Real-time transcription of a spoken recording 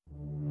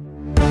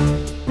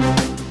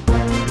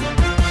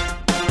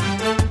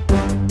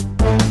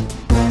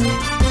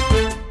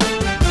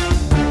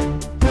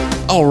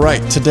All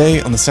right, today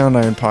on the Sound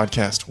Iron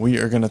Podcast, we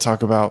are going to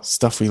talk about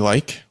stuff we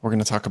like. We're going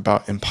to talk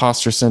about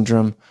imposter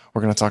syndrome.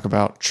 We're going to talk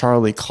about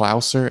Charlie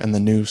Clouser and the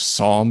new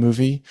Saw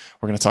movie.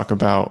 We're going to talk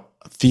about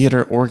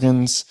theater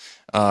organs.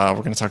 We're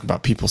going to talk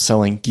about people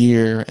selling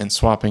gear and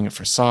swapping it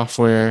for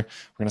software.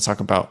 We're going to talk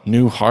about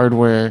new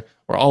hardware.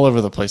 We're all over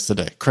the place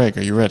today. Craig,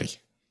 are you ready?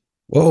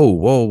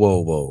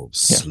 Whoa.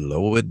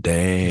 Slow it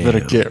down. You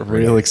better get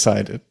real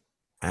excited.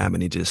 I'm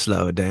going to just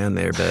slow it down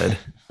there, bud.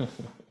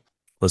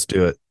 Let's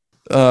do it.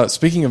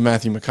 Speaking of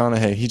Matthew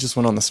McConaughey, he just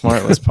went on the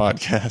Smartless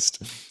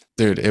podcast.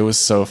 Dude, it was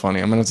so funny.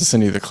 I'm going to have to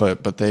send you the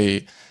clip, but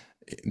they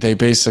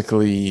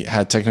basically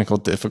had technical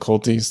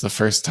difficulties the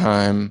first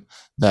time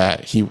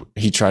that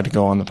he tried to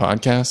go on the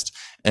podcast,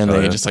 and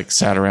they just like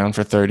sat around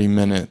for 30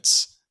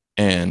 minutes,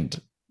 and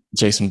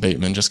Jason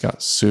Bateman just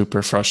got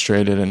super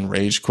frustrated and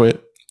rage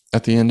quit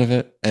at the end of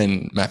it.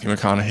 And Matthew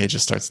McConaughey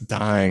just starts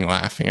dying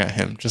laughing at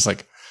him, just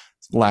like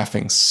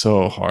laughing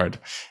so hard.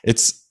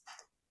 It's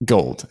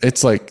gold.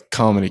 It's like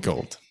comedy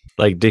gold.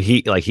 Like, did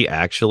he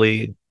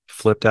actually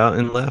flipped out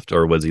and left,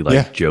 or was he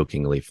like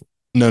jokingly?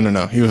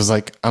 No. He was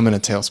like, I'm in a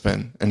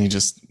tailspin, and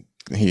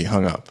he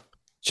hung up.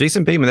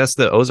 Jason Bateman, that's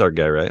the Ozark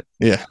guy, right?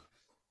 Yeah.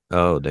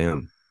 Oh,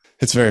 damn.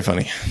 It's very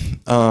funny.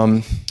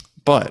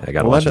 But I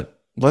gotta watch it.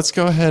 Let's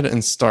go ahead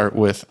and start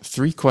with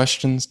 3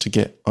 questions to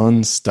get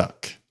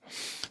unstuck.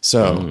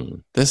 So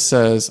this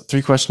says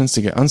 3 questions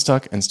to get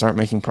unstuck and start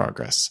making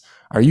progress.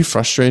 Are you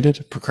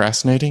frustrated,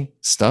 procrastinating,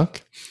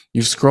 stuck?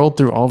 You've scrolled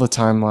through all the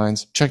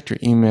timelines, checked your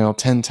email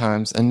 10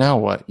 times, and now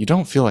what? You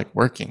don't feel like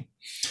working.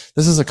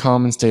 This is a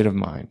common state of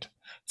mind.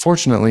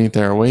 Fortunately,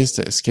 there are ways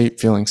to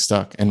escape feeling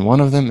stuck, and one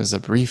of them is a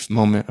brief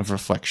moment of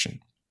reflection.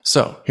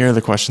 So, here are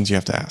the questions you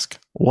have to ask.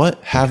 What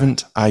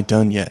haven't I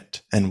done yet,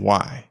 and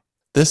why?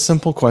 This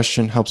simple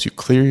question helps you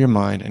clear your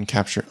mind and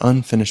capture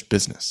unfinished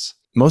business.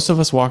 Most of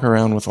us walk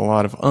around with a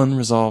lot of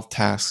unresolved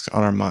tasks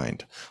on our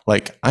mind,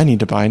 like, I need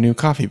to buy new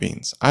coffee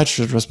beans. I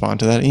should respond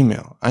to that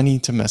email. I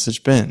need to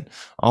message Ben.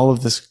 All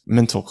of this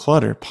mental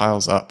clutter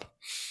piles up.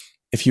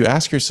 If you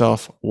ask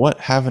yourself, what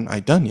haven't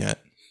I done yet,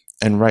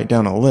 and write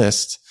down a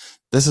list,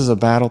 this is a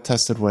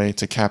battle-tested way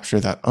to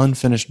capture that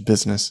unfinished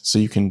business so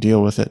you can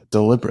deal with it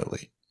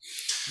deliberately.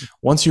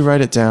 Once you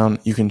write it down,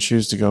 you can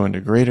choose to go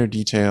into greater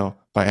detail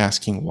by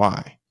asking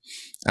why.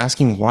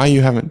 Asking why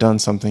you haven't done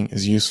something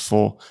is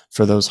useful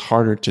for those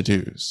harder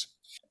to-dos.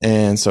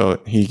 And so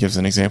he gives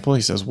an example.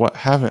 He says, what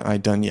haven't I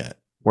done yet?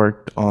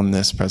 Worked on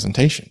this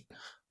presentation.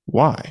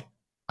 Why?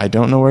 I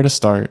don't know where to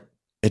start.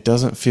 It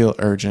doesn't feel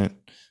urgent.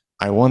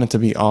 I want it to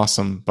be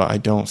awesome, but I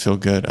don't feel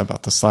good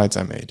about the slides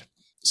I made.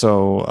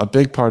 So a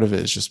big part of it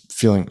is just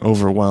feeling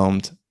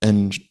overwhelmed.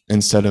 And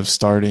instead of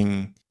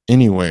starting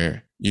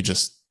anywhere, you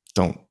just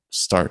don't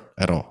start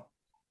at all.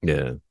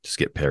 Yeah, just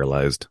get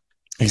paralyzed.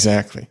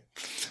 Exactly.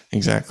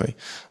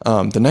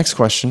 The next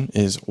question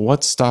is,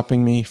 what's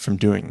stopping me from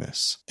doing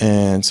this?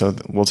 And so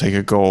we'll take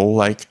a goal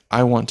like,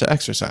 I want to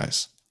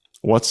exercise.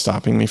 What's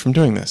stopping me from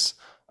doing this?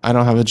 I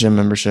don't have a gym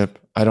membership.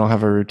 I don't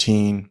have a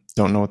routine.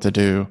 Don't know what to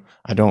do.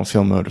 I don't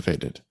feel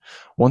motivated.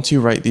 Once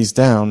you write these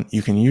down,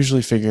 you can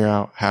usually figure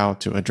out how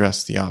to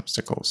address the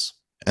obstacles.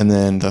 And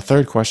then the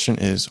third question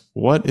is,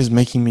 what is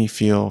making me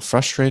feel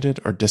frustrated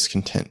or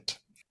discontent?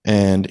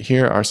 And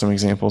here are some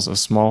examples of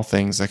small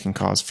things that can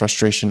cause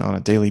frustration on a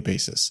daily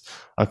basis.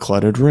 A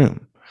cluttered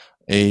room,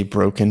 a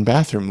broken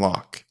bathroom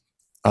lock,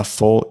 a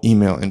full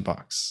email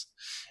inbox.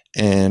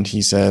 And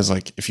he says,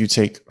 like, if you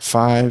take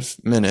 5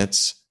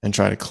 minutes and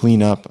try to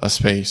clean up a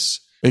space,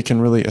 it can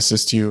really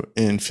assist you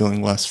in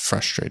feeling less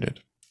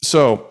frustrated.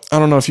 So I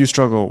don't know if you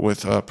struggle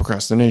with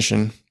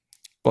procrastination,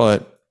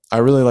 but I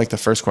really like the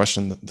first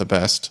question the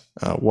best.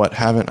 What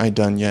haven't I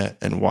done yet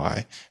and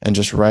why? And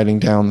just writing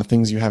down the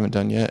things you haven't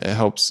done yet, it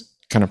helps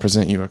kind of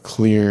present you a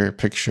clear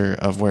picture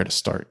of where to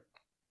start.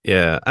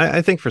 Yeah,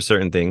 I think for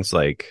certain things,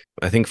 like,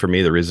 I think for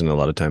me, the reason a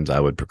lot of times I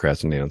would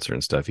procrastinate on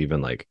certain stuff,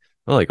 even like,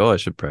 I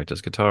should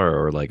practice guitar,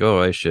 or like,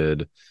 I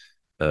should,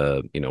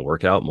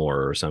 work out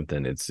more or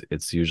something.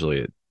 It's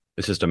usually,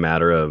 it's just a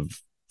matter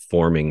of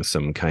forming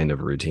some kind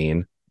of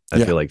routine.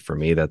 I feel like for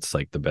me, that's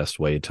like the best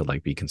way to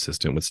like be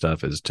consistent with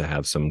stuff, is to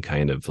have some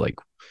kind of like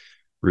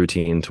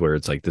routine to where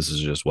it's like, this is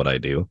just what I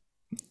do.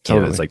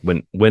 Totally. It's like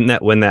when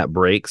that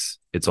breaks,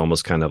 it's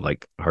almost kind of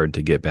like hard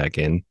to get back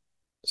in.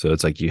 So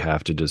it's like, you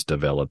have to just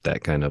develop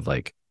that kind of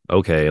like,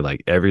 okay,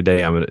 like every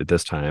day I'm at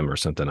this time or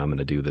something, I'm going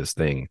to do this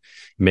thing. It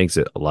makes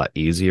it a lot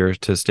easier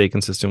to stay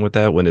consistent with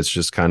that, when it's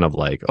just kind of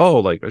like,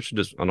 like I should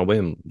just on a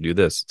whim do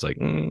this. It's like,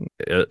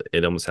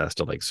 it almost has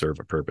to like serve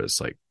a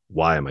purpose. Like,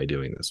 why am I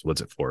doing this?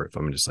 What's it for? If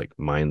I'm just like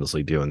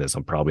mindlessly doing this,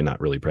 I'm probably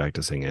not really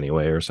practicing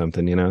anyway or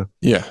something,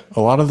 Yeah. A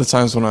lot of the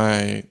times when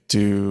I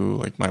do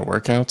like my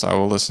workouts, I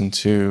will listen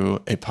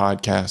to a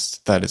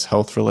podcast that is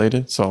health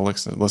related. So I'll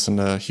listen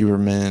to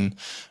Huberman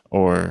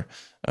or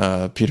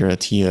Peter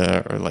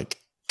Attia, or like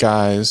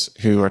guys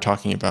who are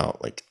talking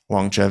about like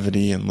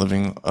longevity and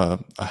living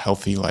a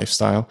healthy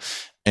lifestyle.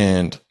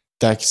 And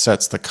that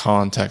sets the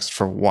context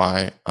for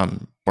why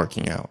I'm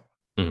working out.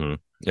 Mm-hmm.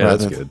 Yeah,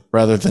 that's good.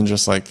 Rather than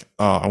just like,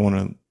 I want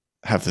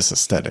to have this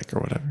aesthetic or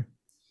whatever.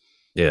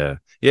 Yeah.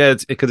 Yeah,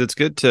 it's because it's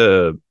good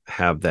to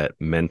have that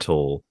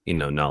mental,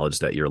 knowledge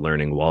that you're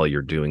learning while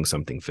you're doing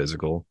something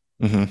physical.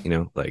 Hmm.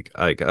 Like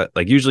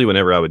usually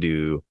whenever I would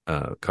do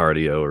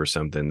cardio or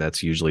something,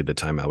 that's usually the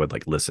time I would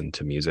like listen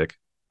to music.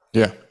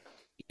 Yeah.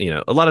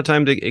 A lot of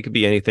times it could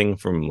be anything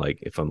from like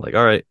if I'm like,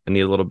 all right, I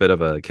need a little bit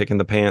of a kick in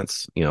the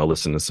pants,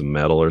 listen to some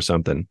metal or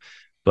something.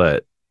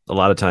 But a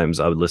lot of times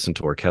I would listen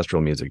to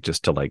orchestral music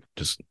just to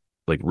just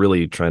like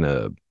really trying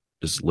to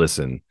just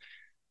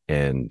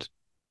and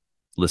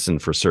listen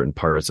for certain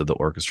parts of the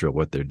orchestra,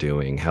 what they're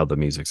doing, how the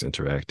music's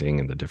interacting,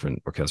 and the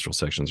different orchestral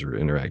sections are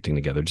interacting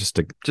together, just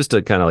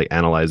to kind of like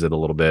analyze it a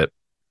little bit.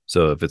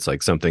 So if it's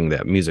like something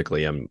that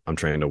musically I'm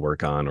trying to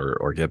work on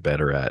or get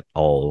better at,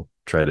 I'll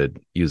try to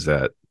use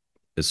that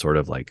as sort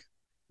of like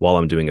while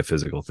I'm doing a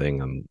physical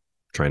thing, I'm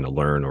trying to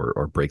learn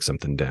or break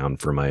something down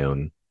for my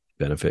own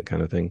benefit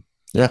kind of thing.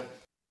 Yeah.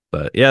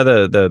 But yeah,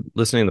 the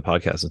listening to the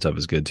podcast and stuff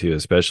is good too,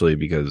 especially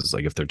because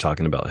like if they're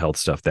talking about health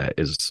stuff that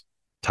is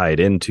tied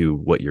into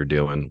what you're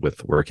doing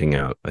with working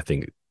out, I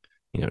think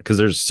because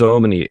there's so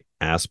many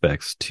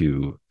aspects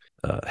to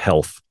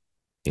health,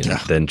 Yeah.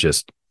 than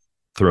just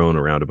throwing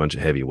around a bunch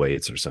of heavy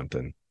weights or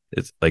something.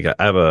 It's like I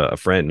have a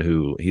friend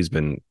who he's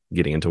been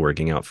getting into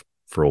working out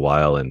for a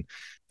while, and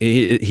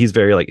he's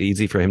very like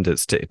easy for him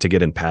to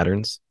get in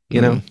patterns. Hmm.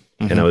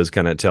 And I Hmm. was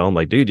kind of telling him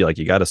like, dude,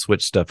 you got to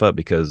switch stuff up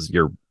because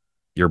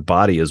your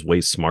body is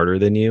way smarter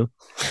than you,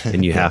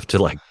 and you Yeah. have to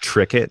like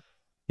trick it,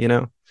 you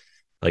know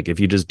like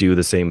if you just do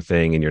the same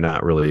thing and you're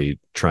not really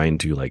trying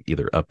to like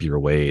either up your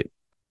weight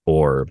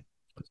or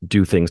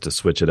do things to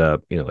switch it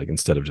up, like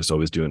instead of just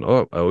always doing,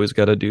 oh, I always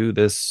got to do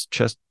this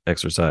chest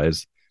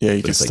exercise. Yeah. You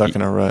But get it's like, stuck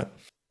in a rut.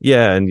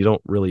 yeah, and you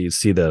don't really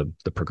see the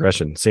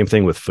progression. Same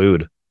thing with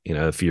food.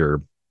 If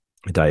you're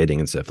dieting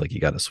and stuff, like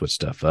you got to switch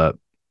stuff up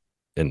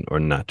and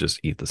or not just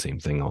eat the same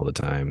thing all the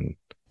time.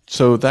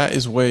 So that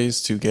is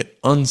ways to get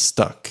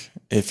unstuck.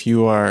 If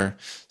you are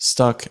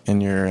stuck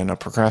and you're in a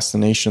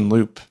procrastination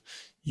loop,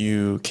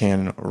 you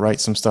can write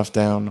some stuff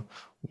down.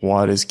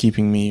 What is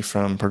keeping me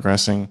from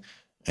progressing,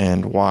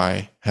 and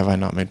why have I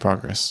not made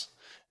progress?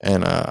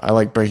 And I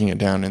like breaking it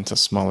down into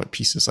smaller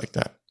pieces like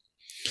that.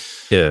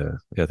 Yeah,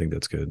 I think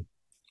that's good.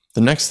 The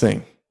next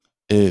thing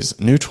is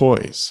new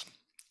toys.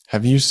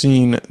 Have you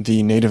seen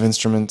the Native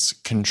Instruments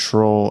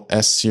Control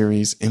S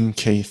Series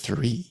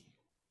MK3?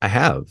 I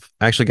have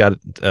actually got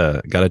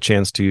a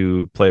chance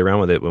to play around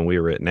with it when we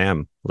were at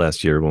NAM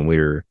last year when we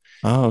were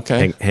Oh,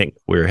 okay.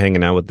 we were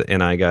hanging out with the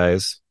NI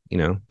guys,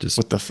 just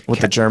With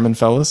the German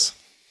fellas.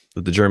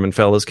 with the German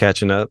fellas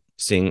catching up,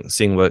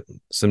 seeing what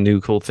some new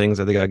cool things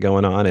that they got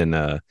going on, and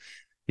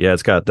yeah,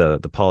 it's got the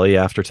poly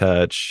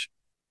aftertouch,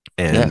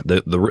 Yeah. and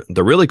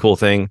the really cool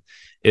thing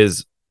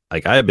is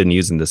like I have been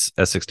using this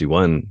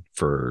S61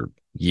 for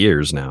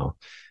years now,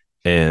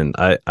 and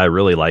I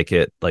really like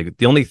it. Like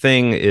the only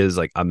thing is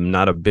like I'm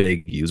not a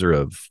big user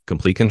of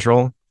complete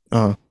control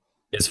Uh,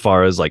 as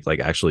far as like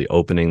actually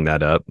opening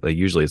that up. Like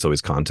usually it's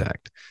always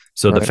contact.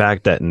 So the right.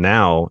 fact that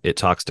now it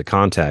talks to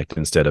contact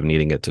instead of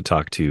needing it to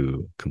talk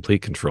to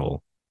complete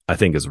control, I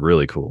think is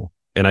really cool.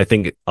 And I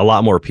think a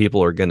lot more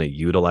people are going to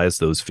utilize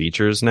those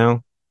features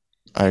now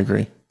I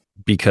agree.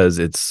 because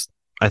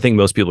I think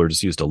most people are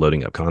just used to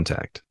loading up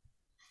contact,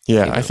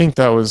 Yeah, you I know. think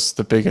that was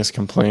the biggest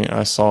complaint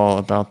I saw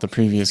about the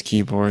previous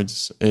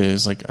keyboards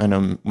is like I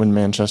know when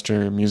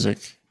Manchester Music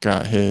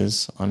got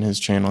his on his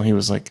channel, he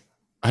was like,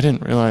 I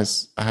didn't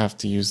realize I have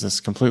to use this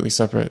completely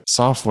separate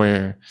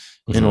software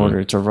in Mm-hmm.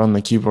 order to run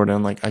the keyboard,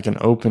 and like I can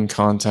open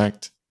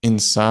contact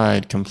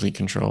inside complete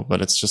control, but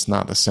it's just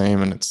not the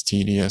same and it's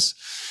tedious.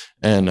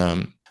 And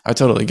I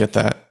totally get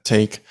that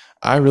take.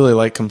 I really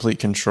like complete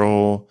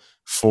control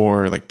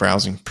for like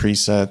browsing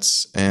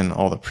presets and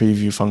all the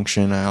preview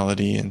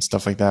functionality and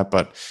stuff like that,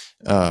 but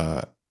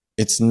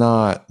it's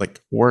not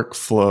like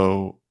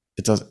workflow.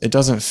 It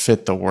doesn't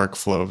fit the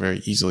workflow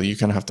very easily. You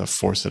kind of have to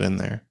force it in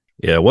there.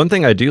 Yeah, one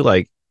thing I do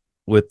like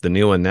with the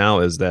new one now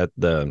is that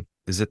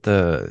is it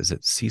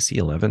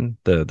CC11,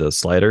 the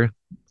slider.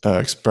 Now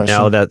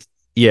Expression. that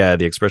yeah,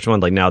 the expression one,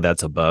 like now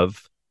that's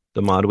above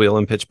the mod wheel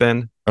and pitch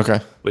bend, Okay.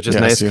 which is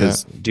Yeah, I nice see that.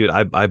 because dude,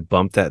 I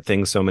bumped that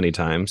thing so many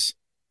times.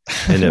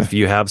 And if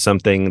you have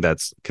something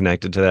that's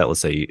connected to that, let's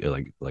say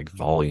like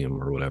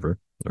volume or whatever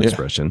or Yeah.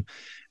 expression,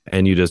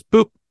 and you just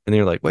boop, and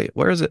you're like, wait,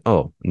 where is it?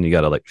 Oh, and you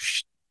gotta like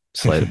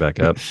slide it back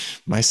up.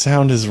 My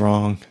sound is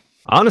wrong.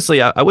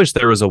 Honestly, I wish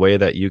there was a way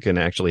that you can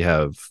actually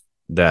have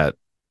that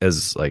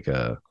as like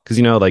a because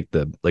like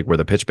the like where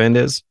the pitch bend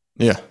is.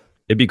 Yeah.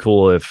 It'd be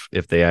cool if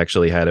they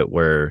actually had it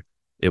where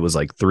it was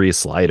like three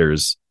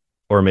sliders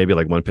or maybe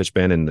like one pitch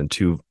bend and then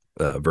two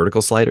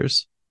vertical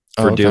sliders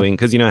Oh, for okay. doing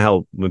because you know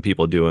how when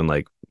people doing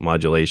like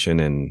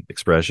modulation and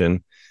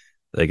expression,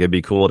 like it'd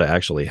be cool to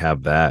actually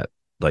have that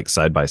like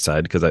side by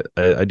side because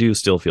I do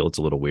still feel it's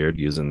a little weird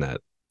using that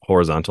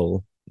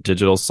horizontal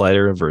digital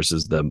slider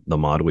versus the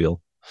mod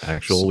wheel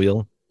actual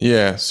wheel.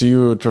 Yeah. So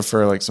you would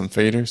prefer like some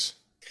faders?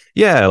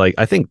 Yeah, like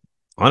I think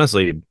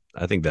honestly,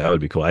 I think that would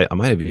be cool. I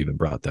might have even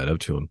brought that up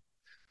to him,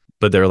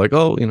 but they're like,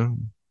 oh,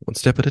 one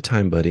step at a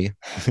time, buddy.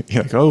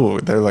 You're like, oh,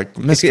 they're like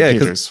Mr. Yeah,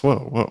 because Peters. Whoa,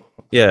 whoa.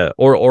 Yeah,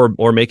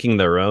 or making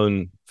their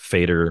own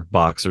fader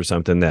box or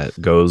something that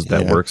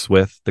Yeah. works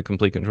with the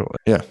complete control.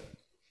 Yeah.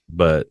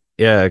 But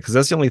yeah, because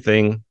that's the only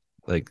thing.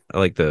 Like I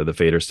like the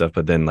fader stuff,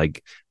 but then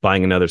like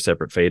buying another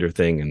separate fader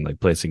thing and like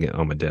placing it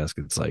on my desk,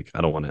 it's like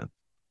I don't want to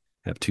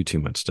have too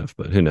much stuff.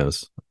 But who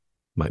knows?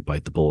 Might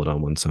bite the bullet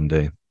on one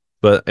someday.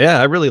 But yeah,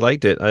 I really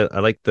liked it. I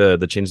like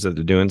the changes that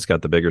they're doing. It's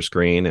got the bigger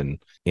screen, and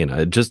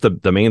just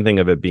the main thing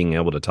of it being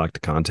able to talk to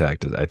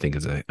contact, I think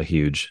is a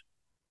huge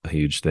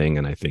thing.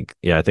 And I think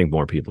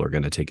more people are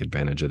going to take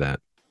advantage of that.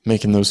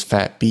 Making those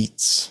fat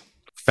beats.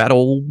 Fat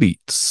old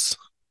beats.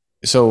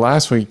 So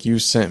last week you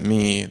sent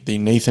me the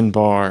Nathan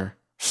Barr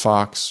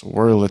Fox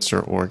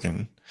Wurlitzer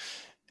organ.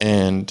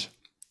 And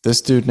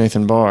this dude,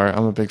 Nathan Barr,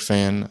 I'm a big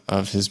fan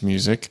of his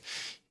music.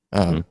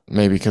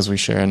 Maybe because we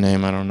share a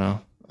name. I don't know.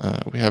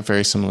 We have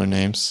very similar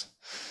names.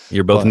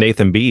 You're both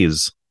Nathan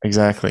B's.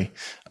 Exactly.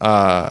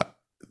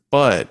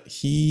 But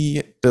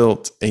he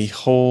built a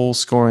whole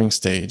scoring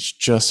stage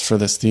just for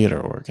this theater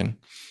organ.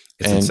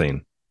 It's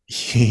insane.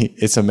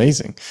 It's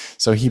amazing.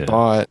 So he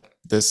bought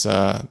this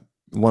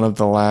one of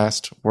the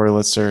last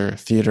Wurlitzer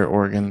theater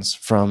organs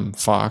from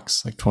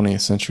Fox, like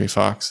 20th Century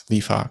Fox, the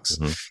Fox.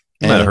 Mm-hmm.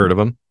 You might have heard of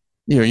him.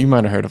 You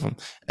might have heard of them,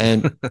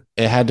 and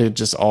it had to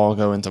just all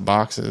go into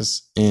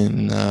boxes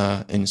in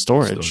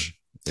storage.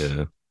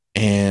 Yeah,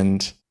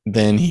 and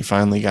then he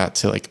finally got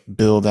to like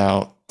build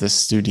out this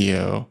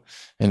studio,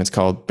 and it's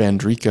called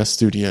Bandrika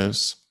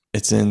Studios.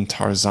 It's in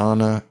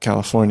Tarzana,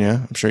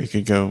 California. I'm sure you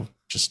could go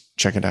just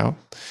check it out.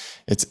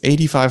 It's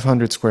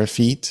 8,500 square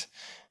feet,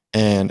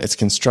 and it's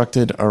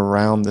constructed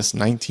around this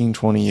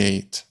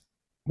 1928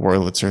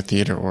 Wurlitzer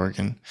theater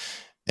organ,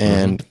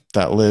 and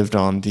that lived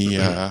on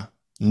the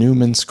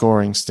Newman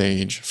scoring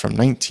stage from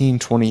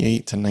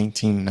 1928 to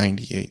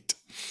 1998.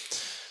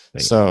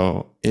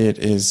 So it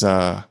is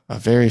a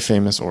very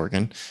famous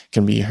organ.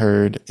 Can be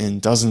heard in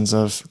dozens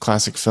of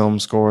classic film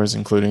scores,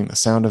 including The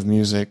Sound of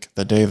Music,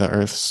 The Day the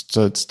Earth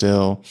Stood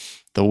Still,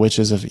 The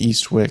Witches of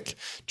Eastwick,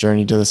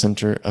 Journey to the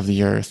Center of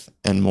the Earth,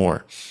 and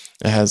more.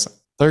 It has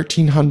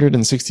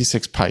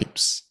 1,366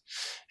 pipes.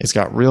 It's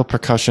got real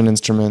percussion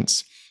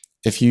instruments.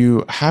 If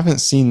you haven't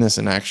seen this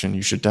in action,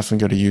 you should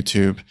definitely go to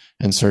YouTube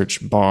and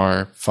search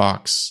Barr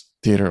Fox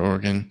Theater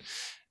Organ.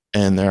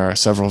 And there are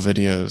several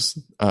videos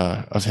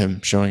of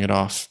him showing it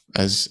off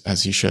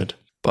as he should.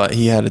 But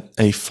he had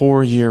a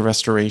 4-year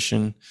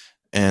restoration,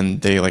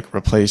 and they like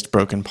replaced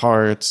broken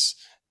parts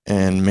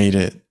and made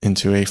it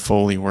into a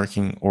fully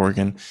working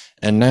organ.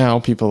 And now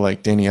people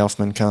like Danny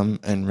Elfman come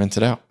and rent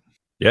it out.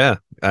 Yeah.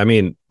 I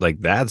mean, like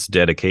that's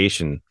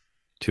dedication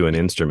to an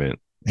instrument.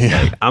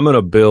 Yeah. Like, I'm going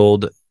to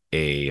build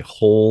a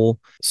whole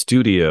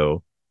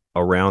studio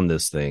around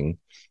this thing.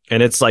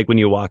 And it's like when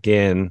you walk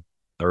in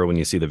or when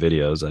you see the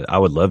videos, I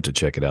would love to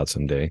check it out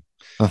someday.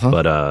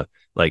 But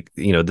like,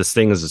 this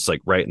thing is just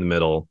like right in the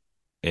middle,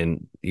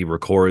 and he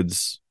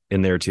records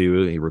in there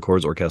too. He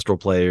records orchestral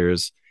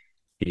players.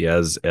 He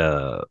has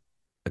a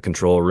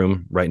control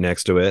room right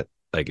next to it.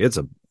 Like it's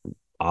a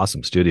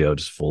awesome studio,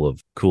 just full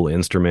of cool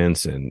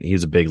instruments, and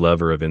he's a big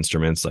lover of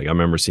instruments. Like I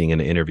remember seeing in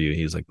an interview,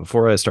 he's like,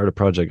 before I start a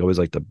project, I always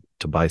like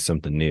to buy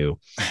something new,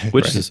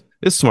 which Right.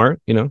 is smart.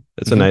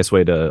 It's a nice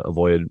way to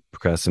avoid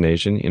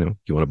procrastination.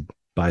 You want to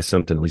buy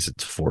something, at least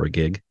it's for a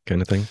gig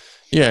kind of thing.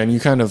 Yeah, and you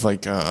kind of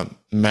like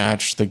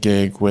match the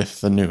gig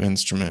with the new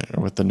instrument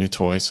or with the new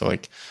toy. So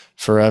like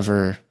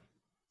forever,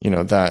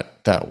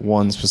 that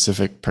one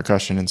specific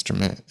percussion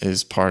instrument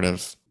is part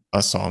of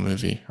a Saw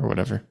movie or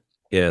whatever.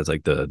 Yeah, it's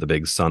like the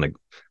big sonic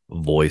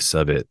voice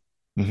of it.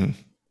 Mm-hmm.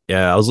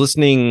 Yeah, I was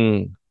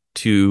listening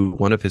to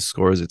one of his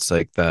scores. It's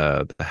like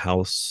the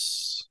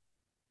house.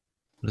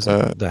 What is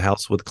it? The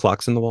house with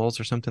clocks in the walls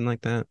or something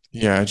like that.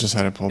 Yeah, I just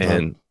had it pulled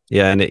And up.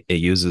 yeah, and it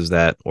uses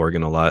that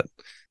organ a lot.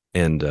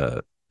 And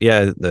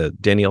yeah, the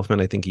Danny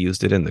Elfman, I think he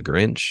used it in the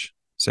Grinch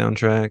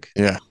soundtrack.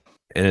 Yeah.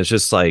 And it's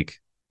just like,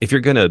 if you're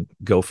gonna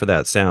go for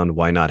that sound,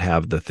 why not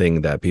have the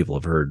thing that people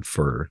have heard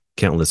for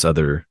countless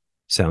other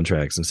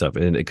soundtracks and stuff?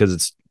 And because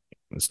it's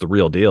the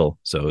real deal.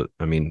 So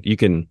I mean, you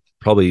can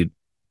probably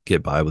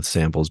get by with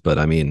samples, but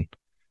I mean,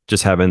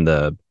 just having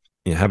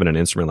having an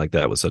instrument like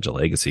that with such a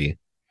legacy,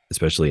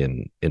 especially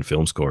in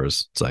film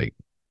scores, it's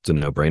a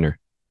no-brainer.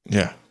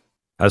 Yeah.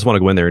 I just want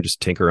to go in there and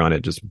just tinker on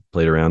it, just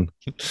play it around.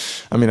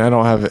 I mean, I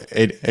don't have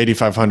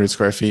 8,500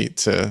 square feet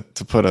to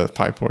put a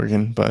pipe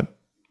organ, but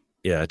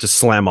yeah, just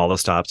slam all the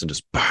stops and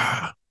just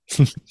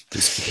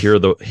just hear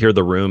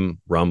the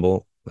room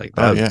rumble like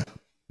that. Oh yeah,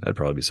 that'd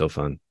probably be so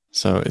fun.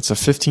 So it's a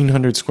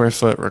 1,500 square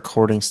foot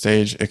recording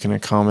stage. It can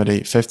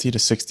accommodate 50 to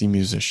 60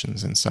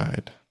 musicians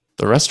inside.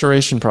 The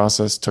restoration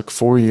process took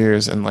 4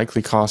 years and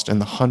likely cost in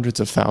the hundreds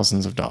of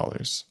thousands of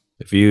dollars.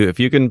 If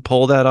you can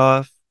pull that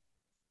off,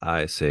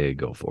 I say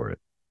go for it.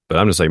 But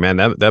I'm just like, man,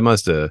 that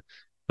must have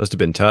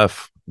been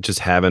tough, just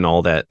having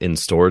all that in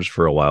storage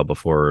for a while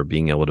before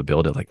being able to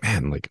build it. Like,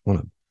 man, like I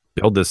want to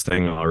build this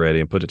thing already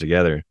and put it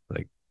together.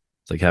 Like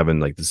it's like having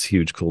like this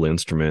huge cool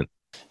instrument.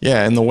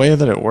 Yeah, and the way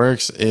that it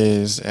works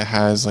is it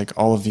has like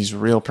all of these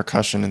real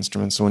percussion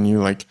instruments. So when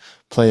you like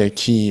play a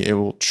key, it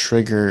will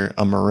trigger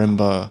a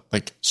marimba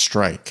like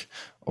strike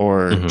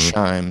or Hmm.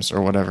 chimes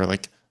or whatever.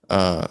 Like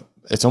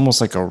it's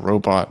almost like a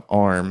robot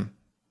arm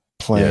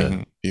Yeah.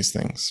 playing these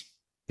things.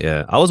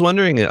 Yeah. I was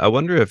wondering, I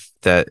wonder if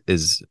that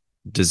is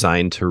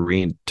designed to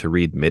read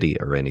MIDI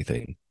or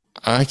anything.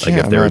 I Like can't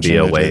if there would be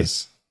imagine a it way.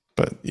 is,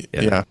 but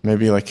Yeah. yeah,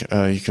 maybe like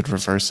you could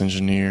reverse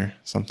engineer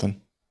something.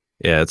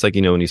 Yeah. It's like,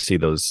 when you see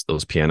those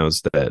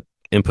pianos that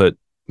input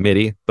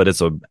MIDI, but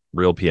it's a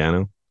real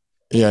piano.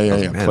 Yeah, I yeah,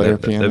 was like, yeah. man, Player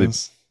that'd be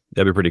pianos.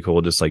 that'd be pretty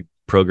cool. Just like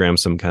program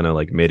some kind of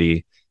like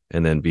MIDI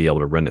and then be able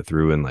to run it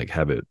through and like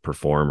have it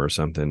perform or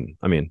something.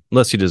 I mean,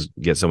 unless you just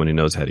get someone who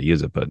knows how to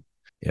use it, but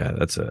yeah,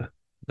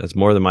 that's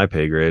more than my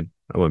pay grade.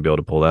 I wouldn't be able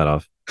to pull that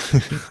off.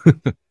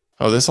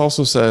 Oh, this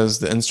also says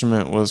the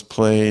instrument was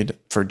played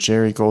for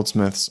Jerry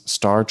Goldsmith's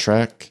Star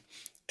Trek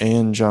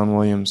and John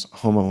Williams'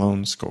 Home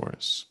Alone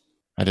scores.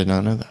 I did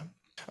not know that.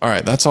 All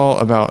right, that's all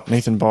about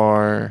Nathan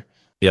Barr.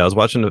 Yeah, I was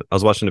watching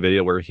a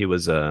video where he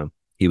was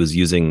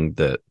using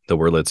the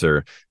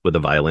Wurlitzer with the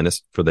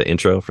violinist for the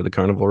intro for the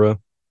Carnival Row,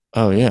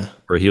 Oh yeah,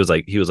 where he was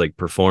like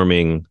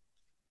performing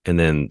and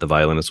then the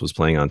violinist was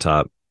playing on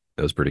top.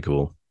 It was pretty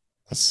cool.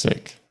 that's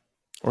sick.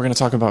 We're going to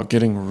talk about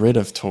getting rid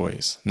of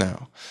toys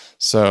now.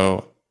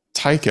 So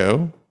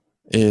Tycho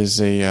is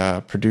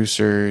a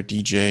producer,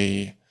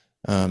 DJ,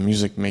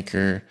 music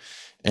maker,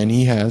 and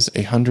he has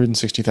a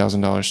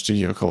 $160,000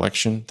 studio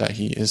collection that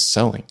he is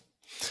selling.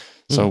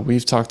 So Hmm.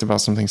 we've talked about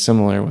something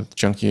similar with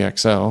Junkie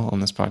XL on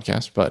this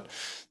podcast, but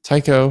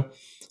Tycho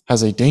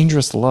has a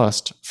dangerous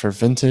lust for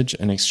vintage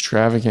and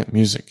extravagant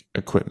music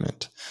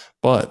equipment.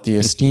 But the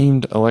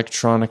esteemed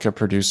electronica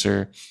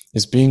producer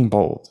is being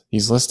bold.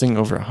 He's listing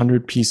over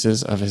 100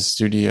 pieces of his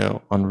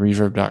studio on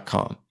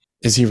reverb.com.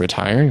 Is he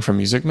retiring from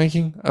music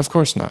making? Of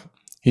course not.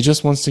 He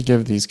just wants to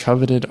give these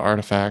coveted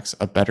artifacts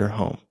a better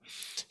home.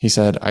 He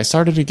said, I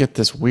started to get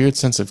this weird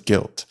sense of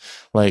guilt.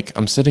 Like,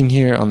 I'm sitting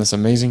here on this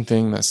amazing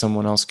thing that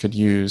someone else could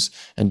use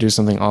and do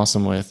something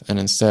awesome with, and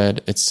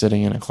instead it's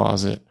sitting in a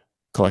closet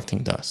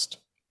collecting dust.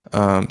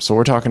 So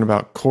we're talking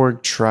about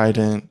Korg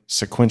Trident,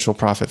 Sequential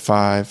Prophet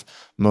 5,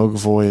 Moog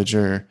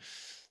Voyager,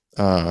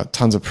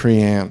 tons of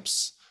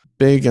preamps,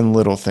 big and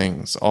little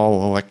things,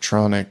 all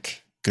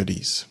electronic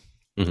goodies.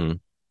 Hmm.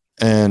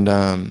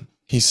 And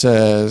he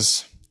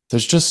says,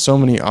 there's just so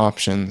many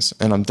options,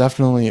 and I'm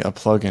definitely a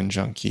plugin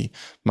junkie.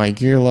 My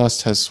gear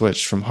lust has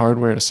switched from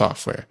hardware to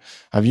software.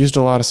 I've used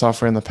a lot of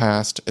software in the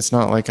past. It's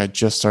not like I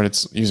just started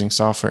using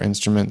software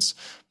instruments,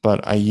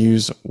 but I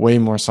use way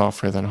more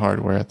software than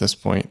hardware at this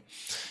point.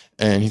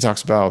 And he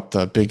talks about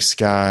the Big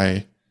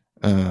Sky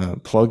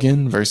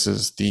plugin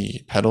versus the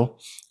pedal.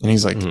 And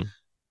he's like, Hmm.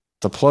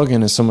 the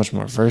plugin is so much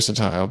more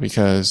versatile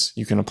because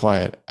you can apply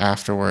it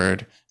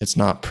afterward. It's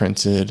not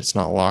printed, it's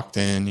not locked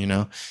in,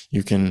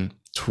 you can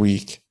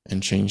tweak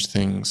and change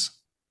things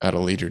at a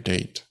later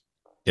date.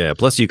 Yeah.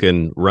 Plus, you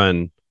can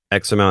run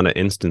X amount of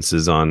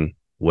instances on Right.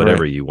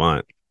 whatever you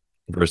want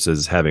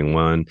versus having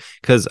one.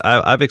 Because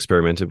I've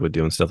experimented with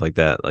doing stuff like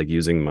that, like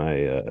using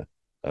my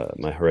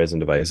Horizon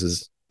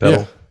Devices Yeah.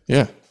 pedal,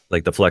 Yeah.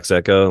 like the Flex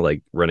Echo,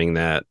 like running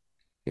that.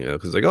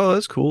 Because like, oh,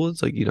 that's cool.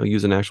 It's like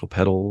using actual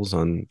pedals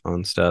on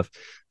stuff,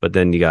 but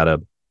then you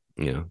gotta,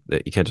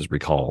 that you can't just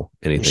recall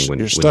anything when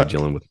You're when you're stuck.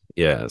 dealing with.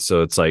 Yeah.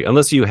 So it's like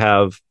unless you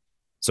have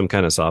some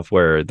kind of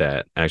software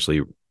that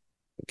actually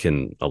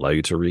can allow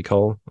you to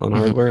recall on Hmm.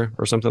 hardware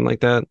or something like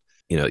that.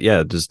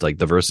 Yeah, just like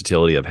the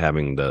versatility of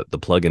having the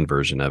plug-in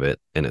version of it,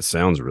 and it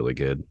sounds really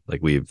good. Like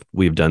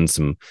we've done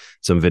some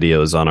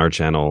videos on our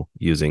channel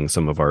using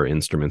some of our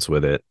instruments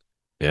with it.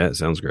 Yeah, it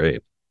sounds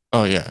great.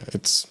 Oh yeah,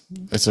 it's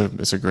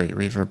a great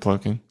reverb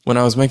plugin. When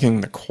I was making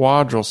the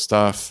Quadrille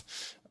stuff,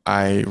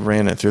 I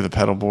ran it through the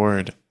pedal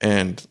board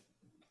and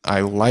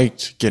I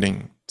liked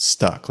getting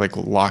stuck, like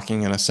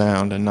locking in a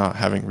sound and not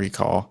having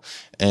recall.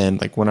 And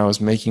like when I was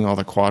making all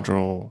the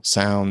Quadrille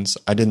sounds,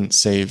 I didn't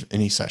save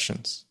any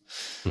sessions.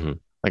 Hmm.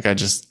 Like I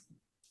just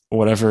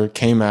whatever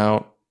came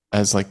out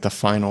as like the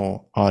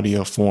final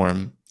audio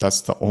form,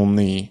 that's the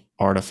only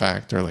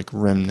artifact or like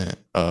remnant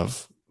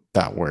of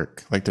that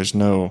work. Like there's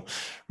no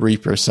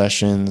Reaper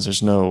sessions,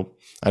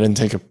 I didn't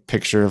take a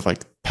picture of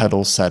like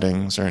pedal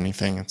settings or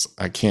anything.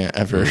 I can't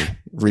ever Hmm.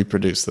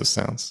 reproduce those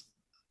sounds.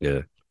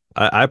 Yeah,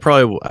 I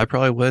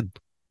probably would.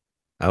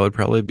 I would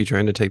probably be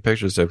trying to take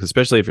pictures of,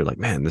 especially if you're like,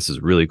 man, this is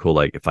really cool.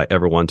 Like if I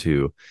ever want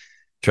to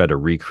try to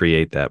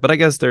recreate that, but I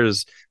guess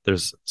there's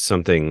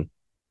something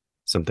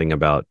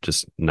about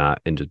just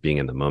not and just being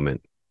in the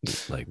moment,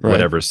 like Right.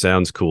 whatever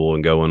sounds cool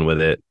and going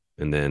with it,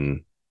 and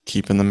then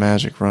Keeping the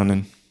magic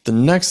running. The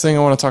next thing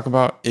I want to talk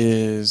about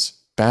is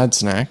Bad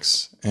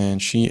Snacks,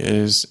 and she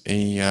is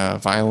a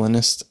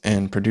violinist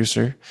and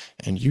producer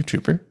and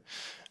YouTuber,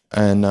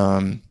 and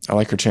I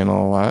like her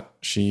channel a lot.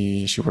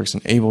 She works in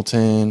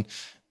Ableton,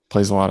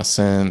 plays a lot of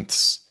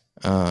synths.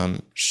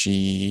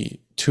 She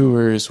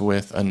tours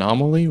with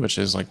Anomaly, which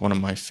is like one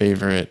of my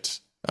favorite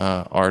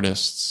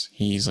artists.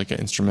 He's like an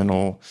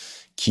instrumental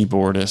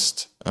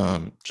keyboardist,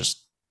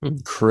 just hmm.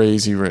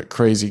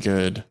 crazy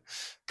good.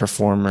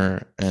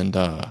 performer, and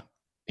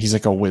he's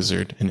like a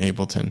wizard in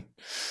Ableton.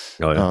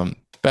 Oh yeah.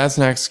 Bad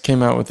Snacks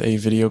came out with a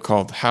video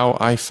called How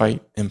I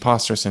Fight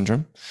Imposter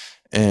Syndrome.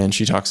 And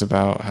she talks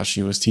about how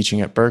she was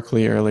teaching at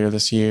Berkeley earlier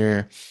this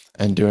year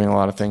and doing a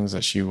lot of things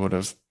that she would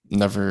have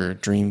never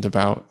dreamed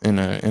about in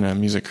a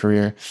music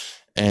career.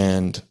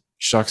 And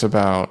she talks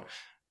about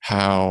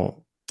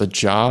how the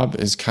job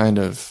is kind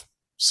of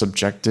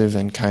subjective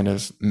and kind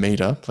of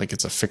made up, like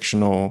it's a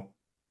fictional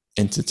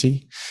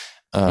entity,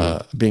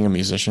 being a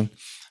musician.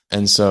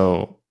 And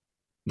so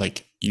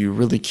like you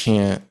really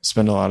can't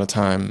spend a lot of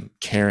time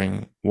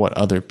caring what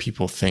other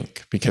people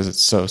think because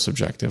it's so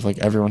subjective. Like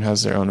everyone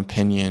has their own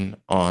opinion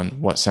on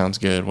what sounds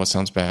good, what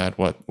sounds bad,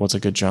 what's a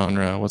good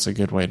genre, what's a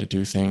good way to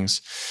do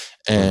things.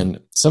 And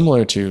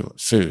similar to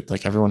food,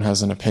 like everyone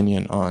has an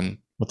opinion on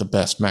what the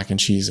best mac and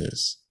cheese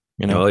is,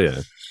 you know? Oh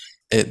yeah.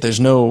 There's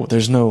no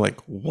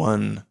like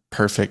one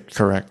perfect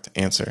correct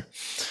answer.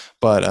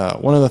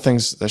 But one of the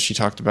things that she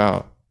talked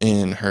about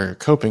in her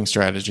coping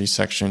strategy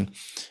section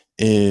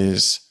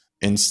is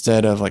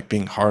instead of like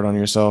being hard on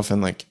yourself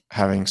and like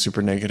having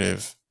super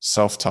negative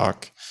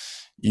self-talk,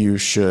 you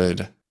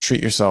should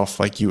treat yourself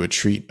like you would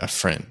treat a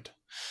friend.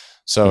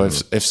 So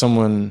if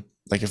someone,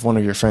 like if one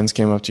of your friends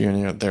came up to you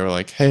and they were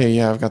like, hey,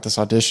 yeah, I've got this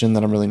audition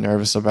that I'm really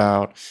nervous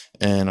about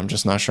and I'm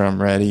just not sure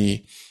I'm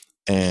ready.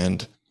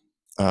 And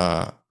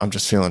I'm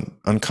just feeling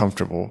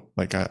uncomfortable.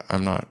 Like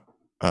I'm not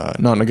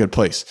in a good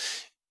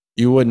place.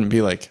 You wouldn't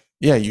be like,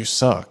 yeah, you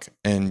suck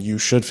and you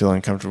should feel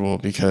uncomfortable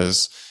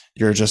because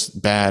you're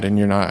just bad and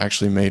you're not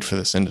actually made for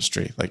this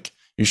industry. Like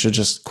you should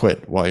just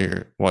quit while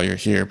you're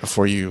here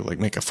before you like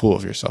make a fool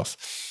of yourself.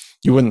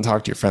 You wouldn't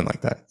talk to your friend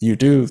like that. You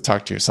do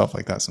talk to yourself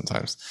like that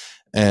sometimes.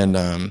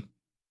 And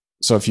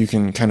so if you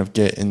can kind of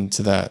get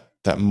into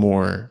that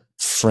more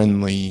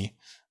friendly,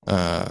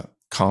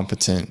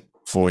 competent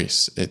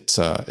voice,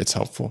 it's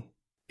helpful.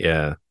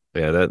 Yeah.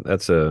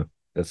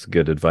 That's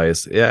good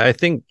advice. Yeah, I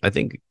think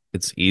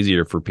it's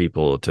easier for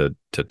people to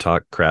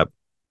talk crap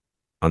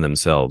on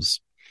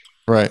themselves.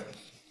 Right.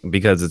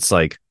 Because it's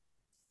like,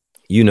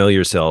 you know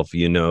yourself,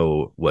 you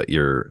know what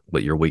your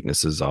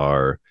weaknesses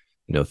are,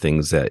 you know,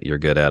 things that you're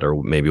good at,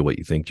 or maybe what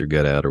you think you're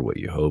good at, or what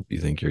you hope you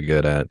think you're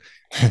good at,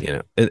 you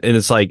know, and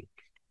it's like,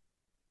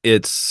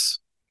 it's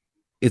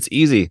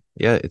easy.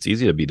 Yeah. It's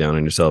easy to be down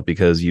on yourself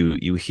because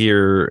you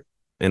hear,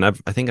 and I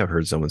think I've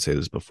heard someone say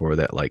this before,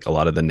 that like a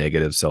lot of the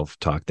negative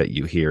self-talk that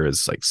you hear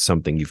is like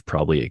something you've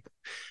probably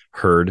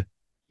heard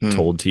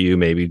told to you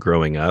maybe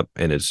growing up,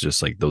 and it's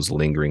just like those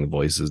lingering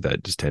voices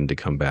that just tend to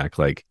come back,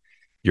 like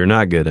you're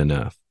not good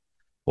enough,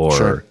 or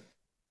sure,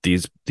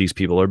 these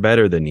people are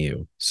better than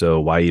you, so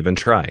why even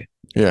try?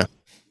 Yeah.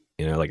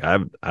 You know, like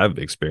I've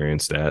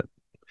experienced that,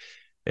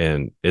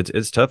 and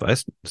it's tough. I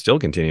still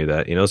continue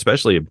that, you know,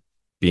 especially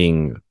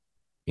being,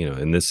 you know,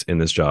 in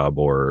this job,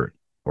 or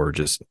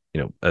just,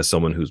 you know, as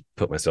someone who's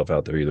put myself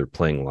out there either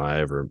playing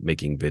live or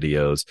making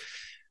videos.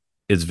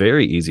 It's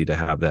very easy to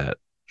have that,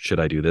 should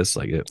I do this?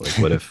 Like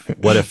what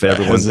if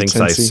everyone thinks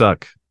I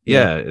suck?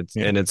 Yeah.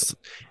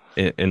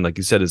 And like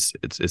you said,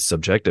 it's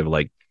subjective.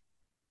 Like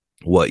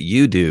what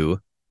you do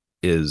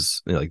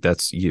is, you know, like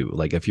that's you.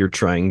 Like if you're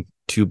trying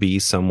to be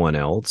someone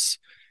else,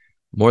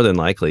 more than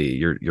likely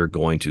you're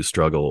going to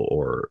struggle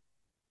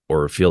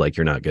or feel like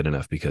you're not good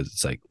enough, because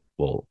it's like,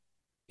 well,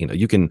 you know,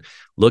 you can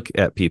look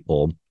at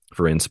people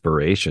for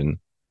inspiration,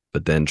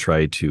 but then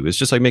try to, it's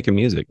just like making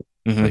music.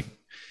 Like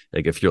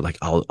if you're like,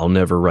 I'll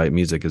never write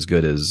music as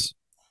good as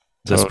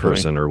this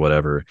person or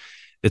whatever,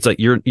 it's like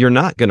you're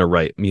not going to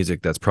write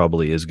music that's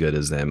probably as good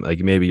as them. Like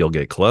maybe you'll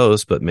get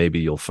close, but maybe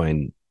you'll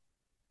find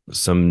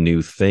some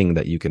new thing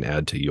that you can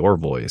add to your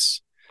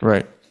voice.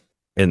 Right.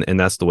 And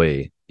that's the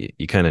way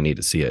you kind of need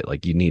to see it.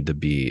 Like you need to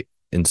be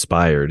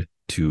inspired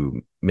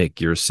to make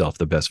yourself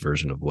the best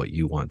version of what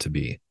you want to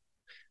be.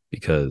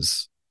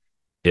 Because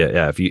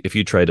if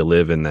you try to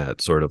live in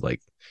that sort of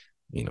like,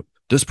 you know,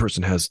 this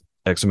person has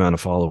X amount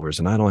of followers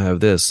and I don't have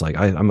this, like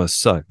I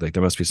must suck. Like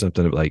there must be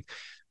something like,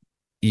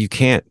 you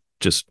can't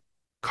just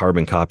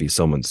carbon copy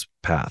someone's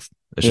path.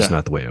 It's just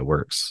not the way it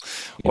works.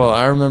 Well,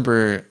 I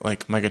remember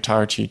like my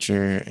guitar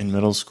teacher in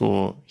middle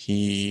school,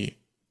 he,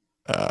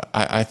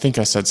 I think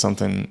I said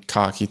something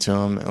cocky to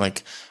him,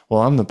 like,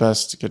 well, I'm the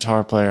best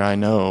guitar player I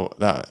know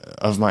that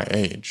of my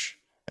age.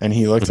 And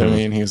he looked at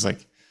me and he was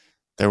like,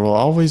 there will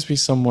always be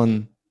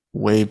someone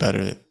way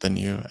better than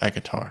you at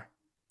guitar.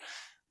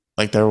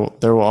 Like there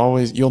will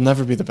always, you'll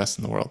never be the best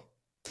in the world.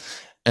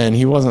 And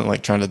he wasn't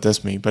like trying to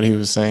diss me, but he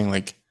was saying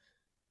like,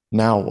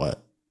 now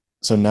what?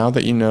 So now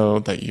that you know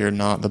that you're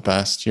not the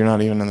best, you're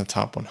not even in the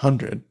top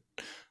 100,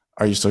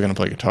 are you still going to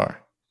play guitar?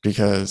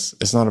 Because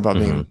it's not about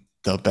being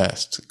the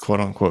best, quote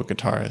unquote,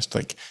 guitarist.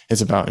 Like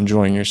it's about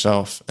enjoying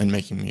yourself and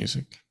making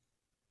music.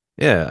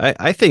 Yeah,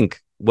 I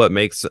think what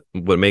makes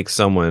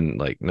someone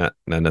like not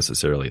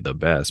necessarily the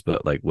best,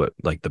 but like what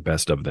like the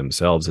best of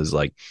themselves is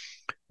like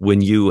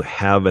when you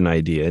have an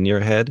idea in your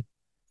head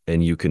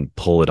and you can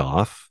pull it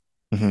off,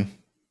 then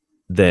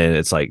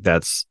it's like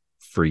that's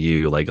for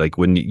you. Like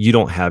when you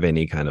don't have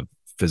any kind of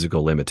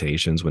physical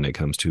limitations when it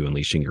comes to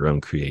unleashing your own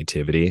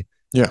creativity.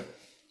 Yeah.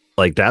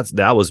 like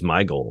that was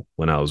my goal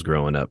when I was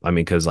growing up. I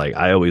mean, because like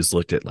I always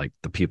looked at like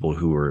the people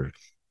who were,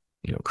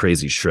 you know,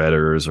 crazy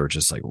shredders or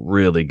just like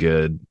really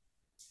good,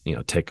 you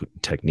know,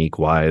 technique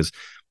wise.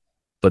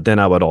 But then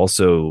I would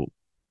also,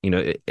 you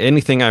know,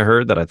 anything I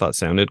heard that I thought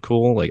sounded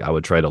cool, like I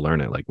would try to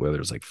learn it, like whether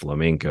it's like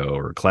flamenco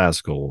or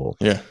classical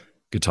Yeah.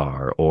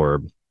 guitar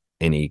or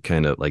any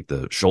kind of like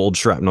the old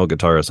shrapnel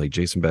guitarists like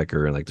Jason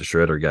Becker and like the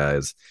shredder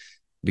guys,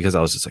 because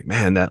I was just like,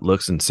 man, that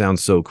looks and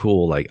sounds so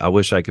cool. Like, I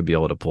wish I could be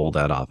able to pull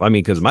that off. I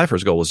mean, because my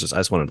first goal was just I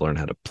just wanted to learn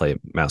how to play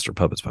Master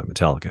Puppets by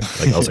Metallica.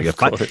 Like, I was like, Of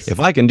course. if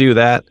I can do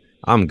that,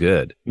 I'm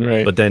good.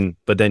 Right. But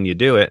then you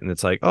do it, and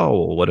it's like, oh,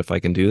 well, what if I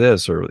can do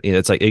this? Or you know,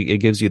 it's like it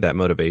gives you that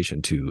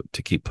motivation to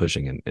keep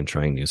pushing and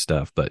trying new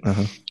stuff. But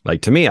Uh-huh.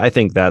 like to me, I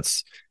think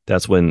that's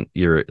when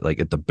you're like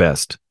at the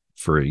best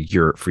for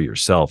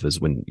yourself is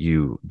when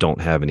you don't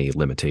have any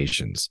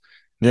limitations.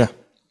 Yeah. You know,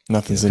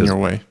 Nothing's in because your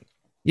way.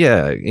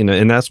 yeah, you know,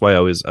 and that's why I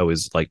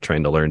was like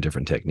trying to learn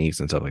different techniques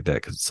and stuff like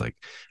that. Cause it's like,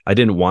 I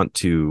didn't want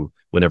to,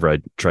 whenever I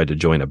tried to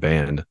join a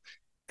band,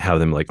 have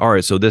them like, all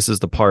right, so this is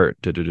the part,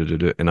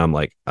 and I'm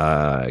like,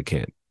 I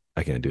can't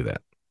do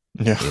that.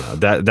 Yeah. You know,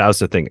 that was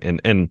the thing.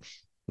 And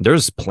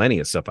there's plenty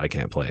of stuff I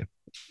can't play.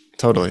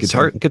 Totally.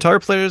 Same. Guitar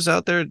players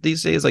out there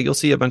these days, like you'll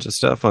see a bunch of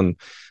stuff on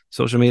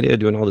social media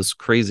doing all this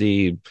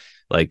crazy,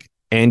 like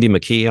Andy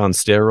McKee on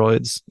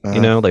steroids, you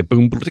Uh-huh. know, like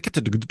boom,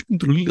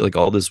 like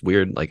all this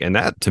weird, like, and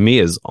that to me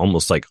is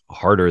almost like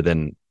harder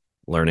than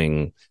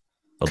learning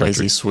Crazy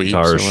electric sweeps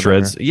guitar or whatever.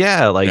 shreds.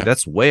 Yeah, like Yeah.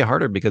 that's way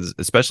harder because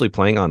especially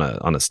playing on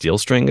a steel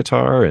string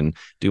guitar and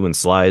doing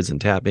slides and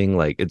tapping,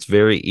 like it's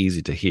very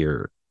easy to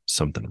hear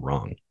something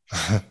wrong.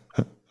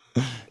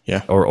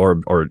 Yeah.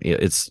 Or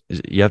it's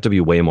you have to be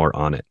way more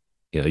on it.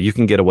 You know, you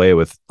can get away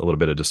with a little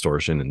bit of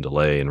distortion and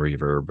delay and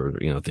reverb or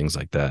you know things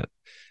like that.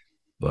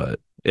 But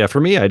yeah,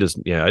 for me, I just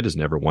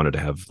never wanted to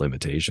have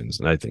limitations,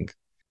 and I think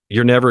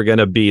you're never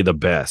gonna be the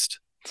best.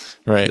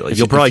 Right. You'll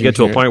If probably you get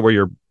to a hear it. point where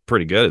you're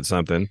pretty good at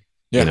something,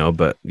 you Yeah. know,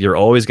 but you're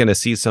always gonna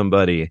see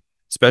somebody,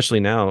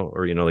 especially now,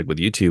 or you know, like with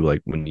YouTube,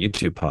 like when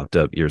YouTube popped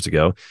up years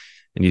ago,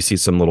 and you see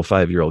some little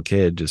 5-year-old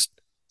kid just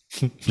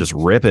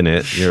ripping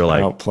it, and you're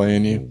like,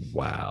 Outplaying you.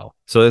 wow.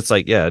 So it's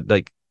like, yeah,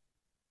 like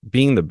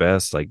being the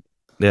best, like,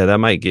 yeah, that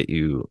might get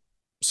you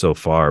so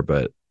far,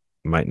 but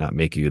might not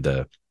make you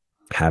the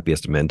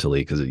happiest mentally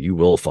because you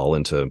will fall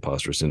into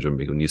imposter syndrome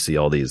when you see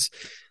all these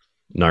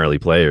gnarly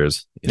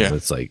players. You Yeah. know,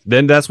 it's like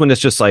then that's when it's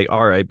just like,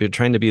 all right, but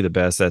trying to be the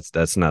best,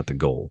 that's not the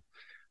goal.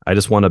 I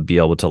just want to be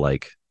able to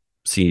like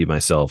see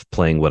myself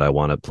playing what I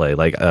want to play.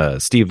 Like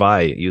Steve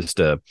Vai used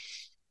to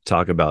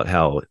talk about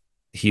how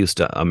he used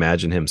to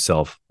imagine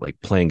himself like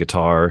playing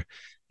guitar.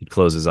 He'd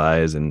close his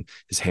eyes and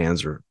his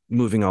hands are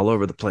moving all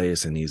over the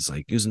place and he's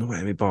like using the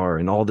whammy bar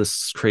and all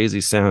this crazy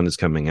sound is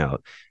coming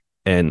out.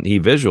 And he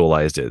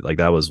visualized it. Like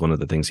that was one of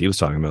the things he was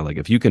talking about. Like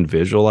if you can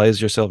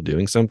visualize yourself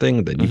doing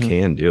something, then you Hmm.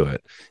 can do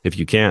it. If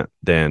you can't,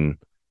 then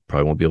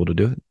probably won't be able to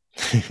do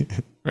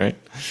it. Right.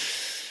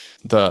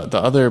 The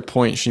other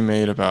point she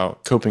made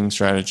about coping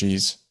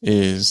strategies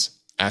is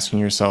asking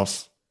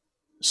yourself,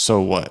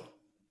 so what?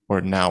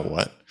 Or now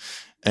what?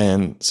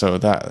 And so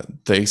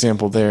that the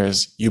example there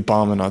is you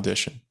bomb an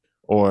audition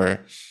or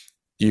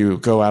you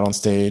go out on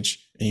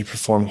stage and you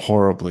perform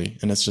horribly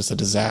and it's just a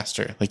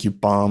disaster. Like you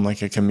bomb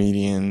like a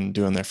comedian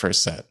doing their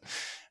first set.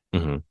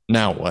 Mm-hmm.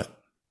 Now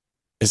what?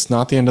 It's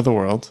not the end of the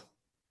world.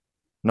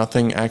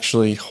 Nothing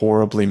actually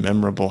horribly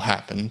memorable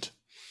happened.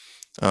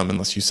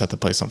 Unless you set the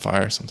place on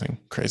fire or something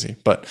crazy.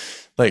 But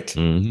like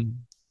Mm-hmm.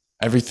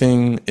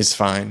 everything is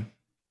fine.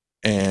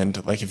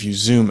 And like if you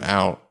zoom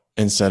out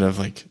instead of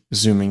like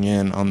zooming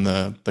in on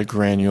the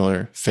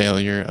granular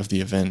failure of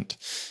the event,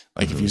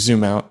 like if Mm-hmm. you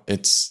zoom out,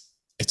 it's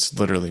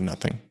literally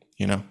nothing.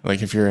 You know,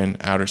 like if you're in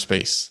outer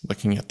space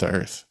looking at the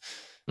Earth,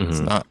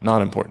 it's Mm-hmm.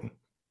 not important.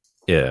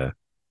 Yeah.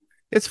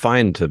 It's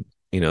fine to,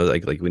 you know,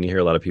 like when you hear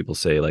a lot of people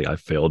say like I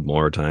failed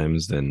more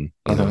times than,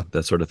 you Uh-huh. know,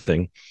 that sort of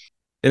thing.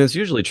 And it's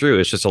usually true.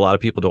 It's just a lot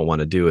of people don't want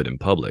to do it in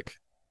public.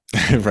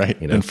 Right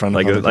You in know, front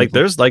of other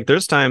people. like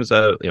there's times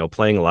you know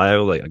playing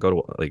live like I go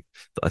to like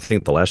I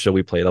think the last show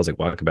we played I was like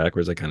walking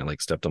backwards I kind of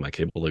like stepped on my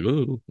cable like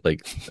ooh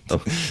like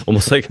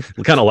almost like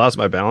kind of lost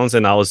my balance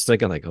and I was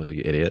thinking like oh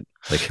you idiot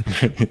like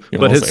You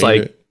but almost it's ate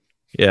like it.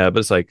 yeah but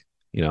it's like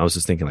you know I was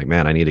just thinking like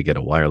man I need to get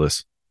a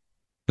wireless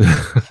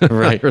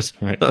Right,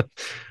 right.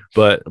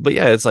 but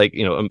yeah it's like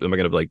you know am I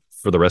gonna like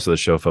for the rest of the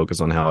show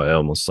focus on how I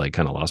almost like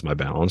kind of lost my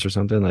balance or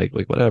something like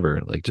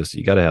whatever like just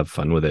you got to have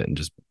fun with it and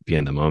just be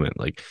in the moment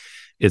like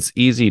it's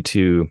easy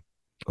to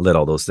let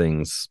all those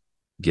things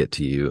get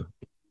to you.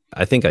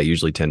 I think I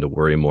usually tend to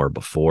worry more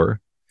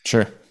before,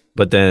 Sure.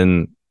 but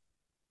then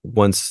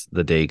once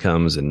the day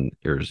comes and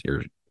you're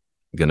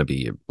going to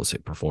be let's say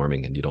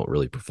performing and you don't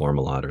really perform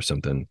a lot or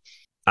something,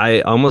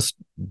 I almost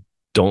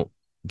don't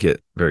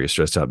get very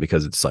stressed out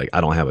because it's like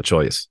I don't have a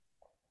choice.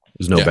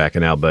 There's no Yeah.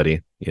 backing out, buddy.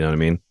 You know what I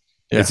mean?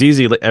 Yeah. It's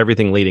easy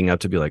everything leading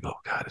up to be like, oh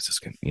God, it's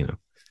just gonna, you know,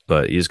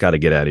 but you just got to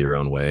get out of your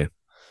own way.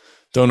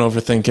 Don't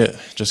overthink it.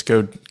 Just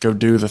go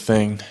do the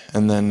thing,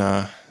 and then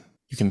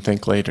you can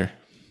think later.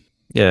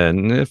 Yeah,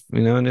 and if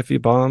you know, and if you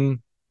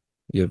bomb,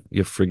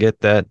 You forget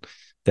that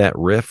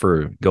riff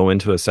or go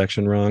into a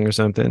section wrong or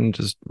something,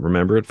 just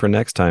remember it for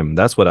next time.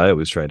 That's what I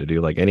always try to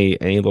do. Like any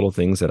little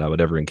things that I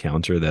would ever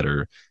encounter that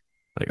are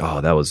like,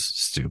 oh, that was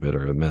stupid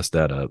or I messed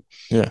that up.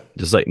 Yeah.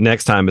 Just like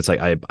next time, it's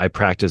like I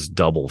practice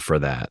double for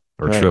that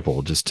or Right.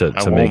 triple just to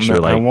make sure.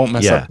 I Like, won't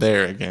mess yeah, up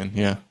there again.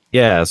 Yeah.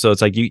 yeah. So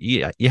it's like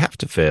you have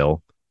to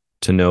fail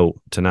to know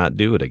to not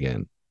do it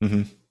again.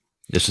 Hmm.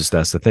 It's just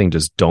that's the thing.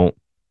 Just don't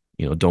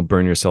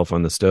burn yourself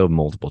on the stove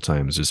multiple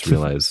times. Just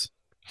realize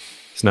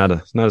it's not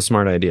a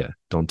smart idea.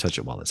 Don't touch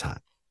it while it's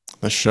hot.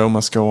 The show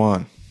must go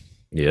on.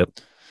 Yep.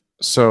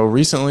 So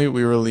recently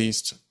we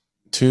released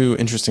two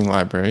interesting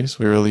libraries.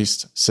 We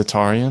released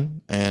Sitarion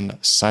and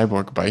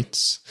Cyborg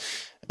Bytes.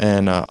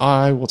 And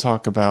I will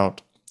talk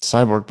about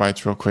Cyborg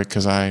Bytes real quick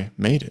because I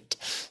made it.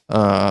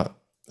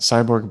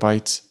 Cyborg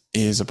Bytes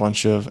is a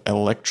bunch of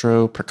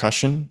electro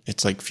percussion.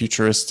 It's like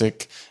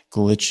futuristic,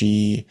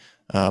 glitchy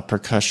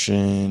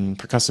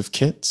percussive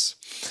kits.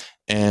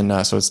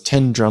 And so it's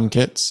 10 drum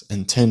kits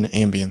and 10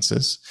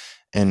 ambiances.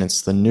 And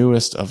it's the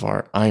newest of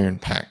our iron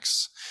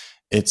packs.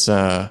 It's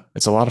a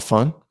lot of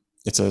fun.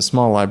 It's a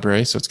small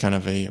library, so it's kind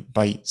of a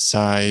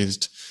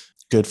bite-sized,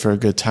 good for a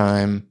good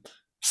time,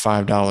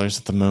 $5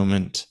 at the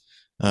moment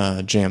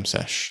jam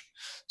sesh.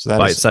 So that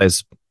Bite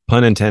size,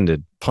 pun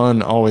intended.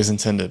 Pun always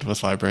intended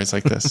with libraries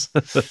like this.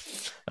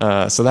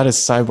 So that is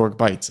Cyborg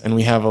Bytes, and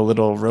we have a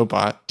little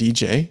robot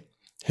DJ.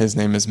 His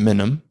name is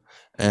Minim,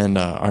 and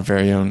our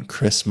very own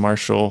Chris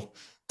Marshall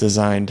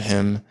designed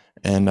him.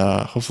 And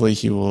hopefully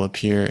he will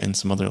appear in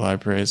some other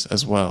libraries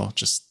as well,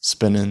 just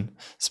spinning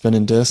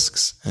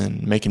discs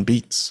and making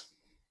beats.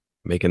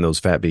 Making those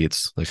fat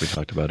beats like we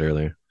talked about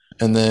earlier.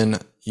 And then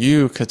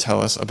you could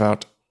tell us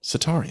about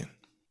Sitarion.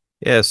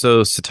 Yeah,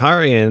 so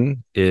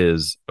Sitarion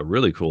is a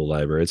really cool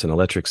library. It's an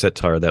electric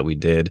sitar that we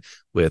did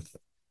with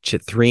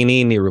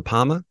Chitrini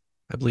Nirupama,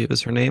 I believe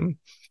is her name.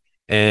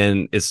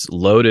 And it's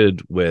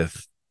loaded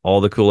with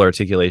all the cool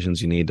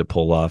articulations you need to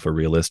pull off a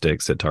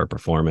realistic sitar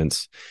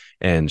performance.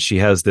 And she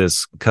has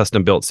this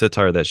custom built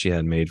sitar that she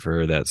had made for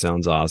her that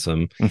sounds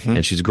awesome. Mm-hmm.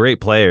 And she's a great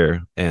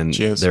player. And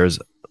there's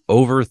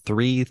over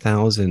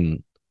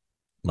 3,000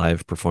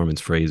 live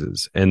performance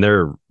phrases, and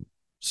they're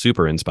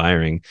super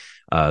inspiring.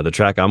 The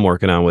track I'm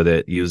working on with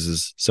it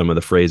uses some of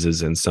the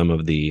phrases and some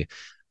of the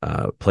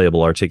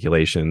playable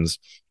articulations.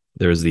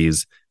 There's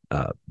these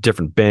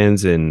different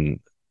bends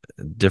and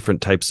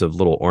different types of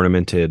little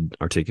ornamented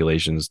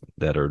articulations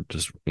that are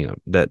just,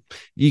 that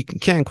you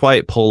can't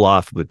quite pull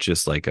off with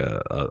just like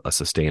a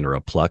sustain or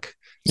a pluck.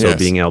 So yes,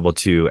 being able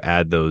to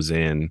add those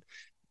in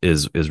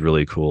is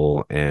really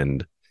cool.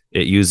 And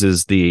it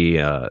uses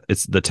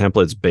it's the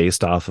templates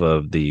based off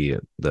of the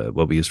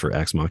what we use for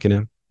Ex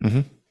Machina.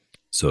 Mm-hmm.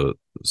 So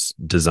it's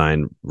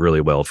designed really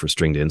well for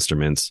stringed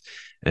instruments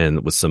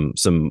and with some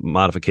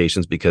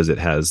modifications because it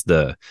has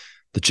the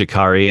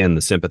Chikari and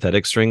the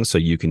sympathetic strings, so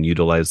you can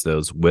utilize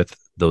those with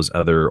those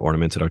other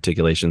ornamented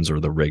articulations or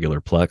the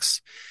regular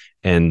plucks.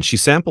 And she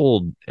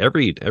sampled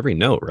every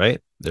note, right?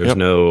 There's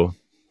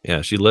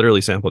she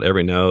literally sampled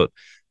every note.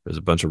 There's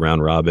a bunch of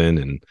round robin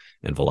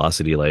and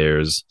velocity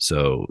layers,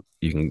 so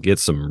you can get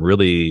some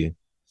really,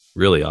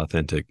 really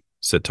authentic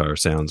sitar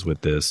sounds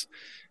with this.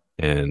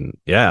 And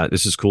yeah,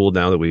 this is cool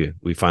now that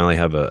we finally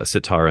have a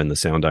sitar in the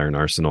Sound Iron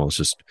arsenal. It's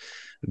just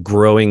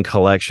growing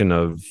collection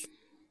of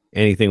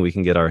anything we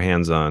can get our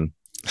hands on.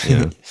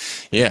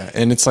 Yeah,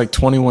 and it's like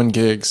 21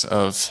 gigs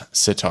of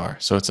sitar,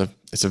 so it's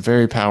a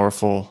very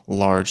powerful,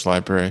 large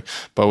library.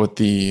 But with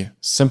the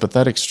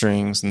sympathetic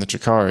strings and the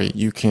Chikari,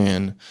 you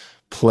can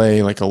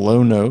play like a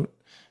low note,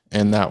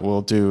 and that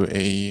will do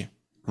a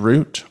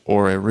root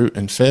or a root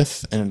and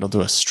fifth, and it'll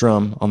do a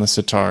strum on the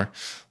sitar,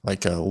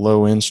 like a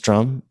low end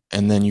strum,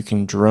 and then you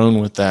can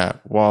drone with that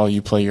while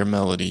you play your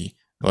melody.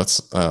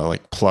 Let's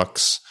like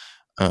plucks.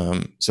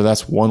 So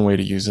that's one way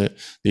to use it.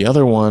 The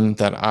other one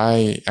that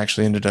I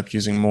actually ended up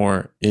using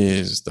more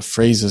is the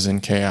phrases in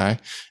KI,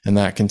 and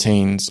that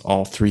contains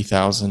all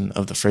 3,000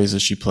 of the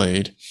phrases she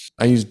played.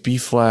 I used B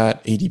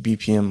flat 80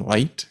 BPM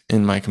light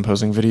in my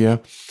composing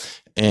video,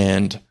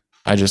 and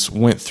I just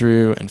went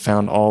through and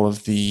found all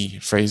of the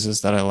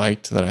phrases that I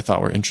liked that I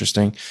thought were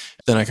interesting.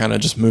 Then I kind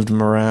of just moved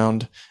them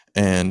around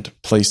and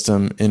placed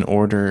them in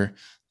order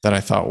that I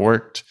thought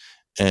worked.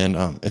 And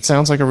it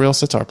sounds like a real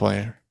sitar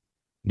player.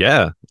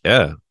 Yeah.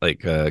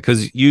 Like,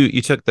 because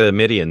you took the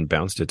MIDI and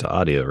bounced it to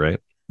audio, right?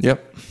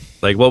 Yep.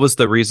 Like, what was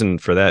the reason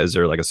for that? Is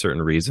there like a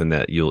certain reason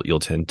that you'll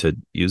tend to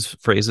use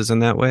phrases in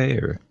that way,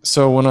 or?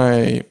 So when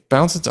I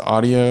bounce it to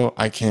audio,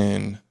 I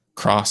can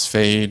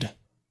crossfade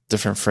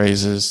different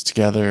phrases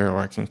together, or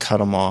I can cut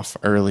them off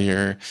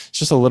earlier. It's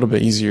just a little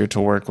bit easier to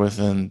work with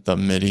than the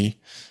MIDI.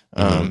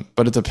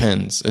 But it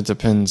depends. It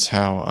depends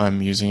how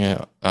I'm using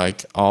it.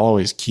 Like, I'll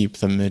always keep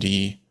the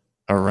MIDI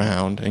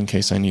around in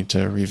case I need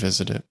to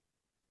revisit it.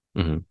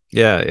 Mm-hmm.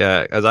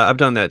 Yeah. As I've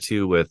done that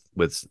too with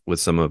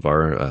some of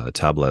our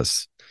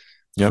tabless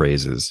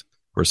phrases,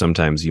 where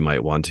sometimes you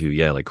might want to,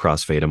 like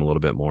crossfade them a little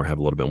bit more, have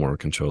a little bit more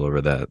control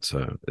over that.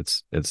 So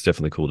it's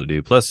definitely cool to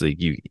do. Plus, like,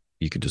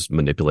 you could just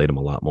manipulate them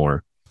a lot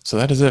more. So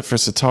that is it for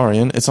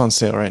Sitarion. It's on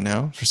sale right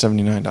now for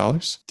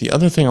 $79. The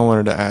other thing I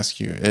wanted to ask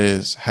you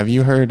is, have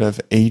you heard of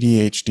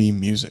ADHD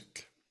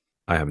music?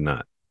 I have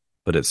not,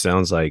 but it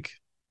sounds like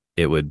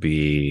it would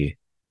be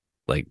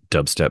like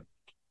dubstep.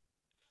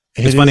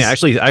 It's It funny.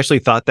 is. I actually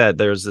thought that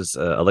there's this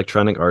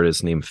electronic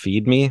artist named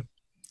Feed Me.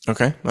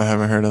 Okay, I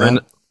haven't heard of Friend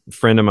that.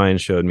 friend of mine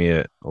showed me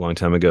it a long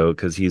time ago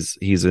because he's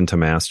into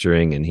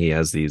mastering and he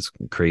has these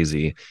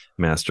crazy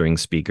mastering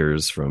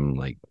speakers from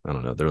like I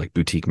don't know, they're like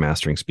boutique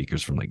mastering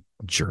speakers from like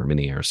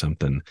Germany or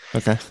something.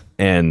 Okay.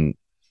 And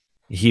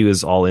he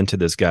was all into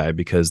this guy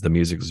because the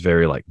music was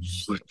very like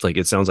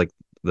it sounds like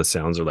the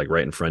sounds are like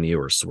right in front of you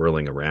or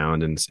swirling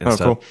around and Oh, stuff.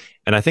 cool.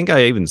 And I think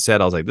I even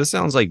said I was like, this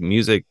sounds like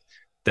music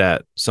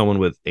that someone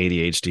with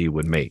ADHD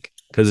would make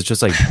because it's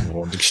just like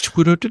Oh, like it's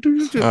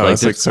like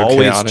there's so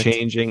always chaotic.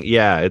 changing.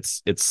 Yeah,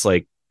 it's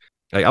like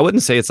I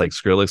wouldn't say it's like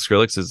Skrillex.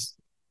 Skrillex is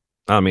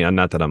I mean,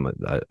 not that I'm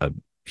a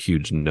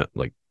huge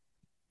like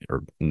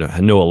or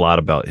know a lot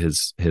about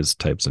his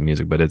types of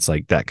music, but it's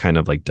like that kind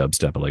of like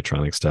dubstep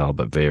electronic style,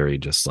 but very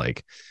just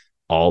like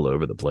all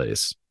over the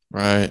place.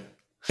 Right.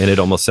 And it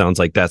almost sounds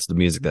like that's the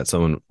music that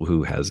someone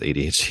who has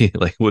ADHD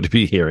like would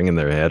be hearing in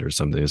their head or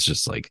something. It's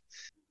just like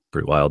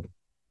pretty wild.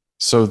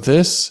 So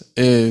this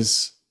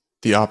is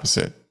the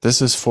opposite.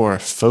 This is for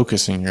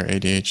focusing your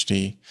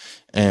ADHD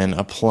and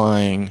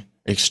applying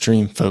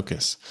extreme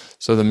focus.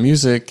 So the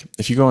music,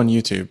 if you go on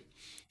YouTube,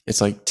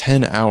 it's like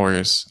 10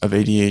 hours of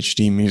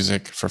ADHD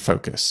music for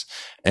focus.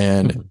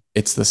 And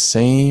it's the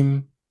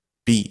same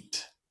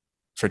beat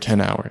for 10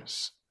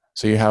 hours.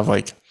 So you have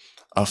like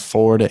a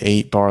 4 to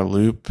 8 bar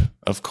loop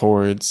of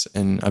chords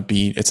and a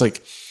beat. It's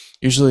like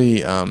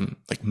usually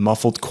like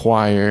muffled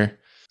choir,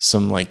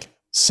 some like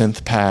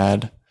synth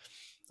pad,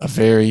 a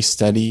very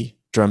steady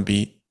drum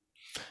beat,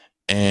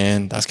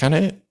 and that's kind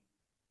of it.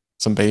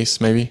 Some bass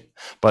maybe,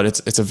 but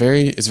it's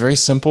very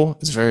simple.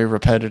 It's very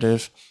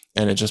repetitive,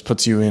 and it just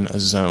puts you in a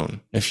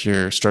zone if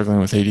you're struggling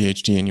with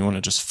ADHD and you want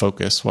to just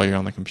focus while you're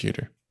on the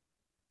computer.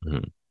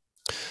 Mm-hmm.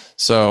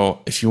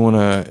 So if you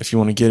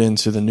wanna get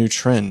into the new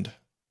trend,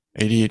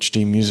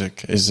 ADHD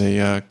music is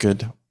a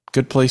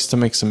good place to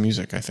make some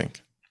music, I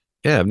think.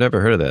 Yeah, I've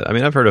never heard of that. I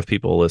mean, I've heard of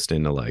people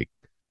listening to like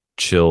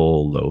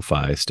chill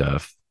lo-fi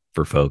stuff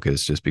for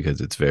focus just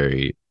because it's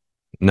very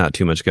not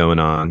too much going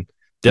on.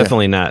 Yeah,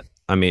 Definitely not,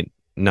 I mean,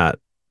 not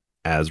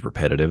as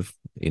repetitive,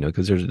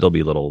 because there'll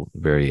be little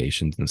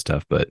variations and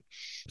stuff, but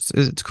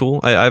it's cool.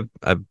 I've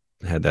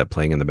had that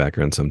playing in the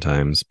background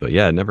sometimes, but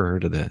yeah, I never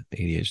heard of that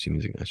ADHD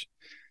music. I should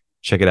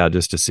check it out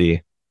just to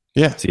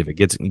yeah. see if it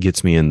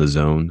gets me in the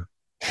zone.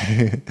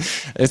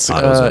 it's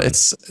Auto uh zone.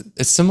 it's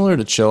it's similar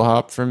to chill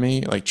hop for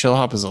me. Like chill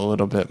hop is a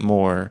little bit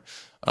more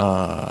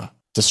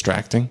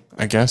distracting,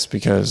 I guess,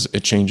 because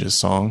it changes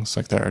songs.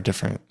 Like there are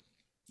different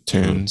Mhm.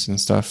 tunes and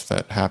stuff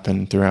that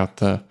happen throughout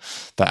the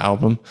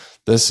album.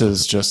 This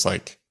is just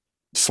like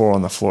four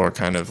on the floor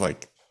kind of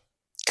like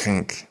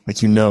kink.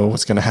 Like you know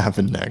what's gonna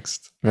happen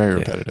next. Very Yeah.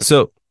 repetitive.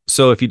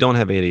 So if you don't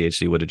have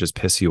ADHD, would it just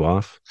piss you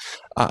off?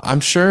 I'm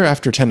sure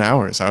after 10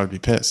 hours I would be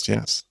pissed,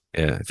 yes.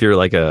 Yeah. If you're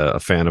like a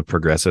fan of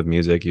progressive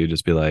music, you'd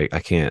just be like, I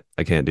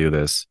can't do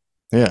this.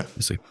 Yeah,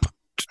 It's like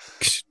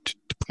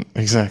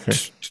exactly.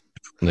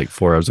 like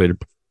 4 hours later.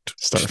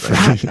 Start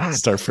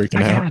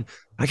freaking out.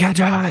 I can't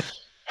do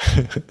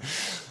it.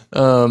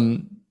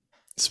 um,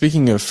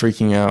 Speaking of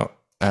freaking out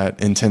at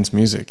intense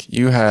music,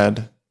 you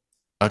had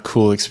a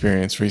cool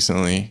experience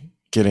recently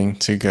getting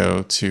to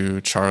go to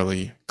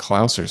Charlie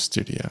Clouser's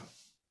studio.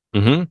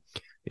 Mm-hmm.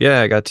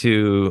 Yeah, I got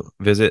to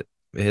visit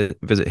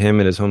him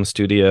at his home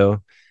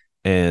studio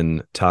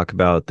and talk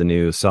about the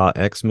new Saw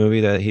X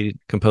movie that he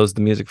composed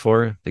the music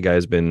for. The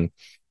guy's been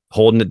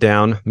holding it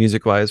down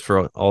music wise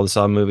for all the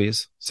Saw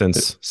movies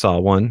since Saw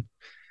 1.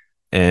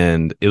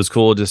 And it was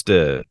cool just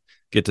to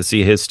get to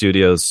see his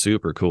studio.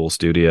 Super cool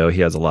studio.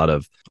 He has a lot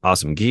of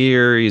awesome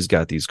gear. He's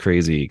got these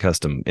crazy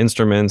custom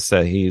instruments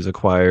that he's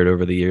acquired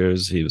over the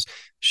years. He was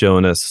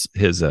showing us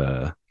his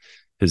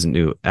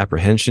new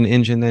apprehension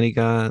engine that he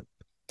got,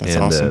 That's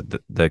and awesome.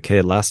 the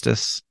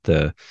K-Elastis,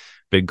 the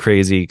big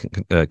crazy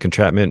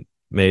contraption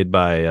made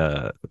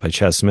by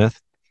Chas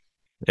Smith.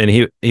 And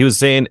he was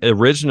saying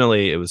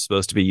originally it was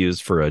supposed to be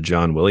used for a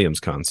John Williams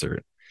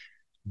concert,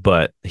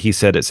 but he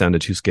said it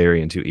sounded too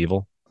scary and too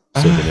evil,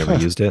 so they never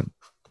used it.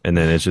 And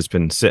then it's just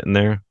been sitting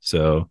there.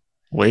 So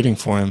Waiting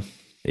for him.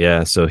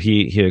 yeah, so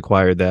he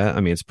acquired that.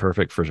 I mean, it's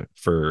perfect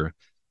for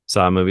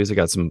Saw movies. I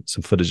got some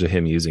footage of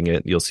him using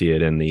it. You'll see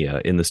it in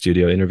the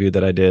studio interview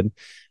that I did,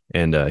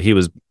 and he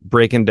was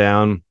breaking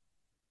down,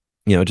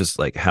 just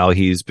like how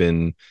he's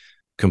been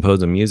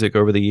composing music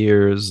over the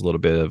years. A little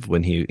bit of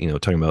when he,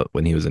 talking about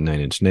when he was in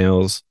Nine Inch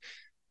Nails.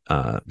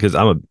 Because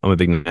I'm a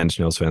big Nine Inch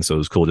Nails fan, so it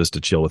was cool just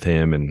to chill with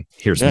him and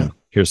Yeah.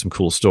 hear some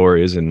cool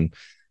stories and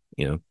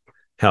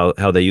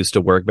how they used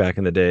to work back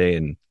in the day.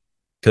 And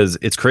because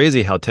it's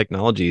crazy how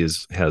technology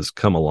has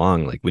come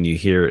along. Like when you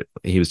hear,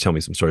 he was telling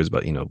me some stories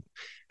about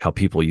how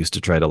people used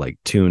to try to like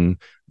tune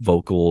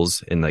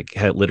vocals and like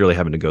literally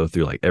having to go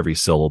through like every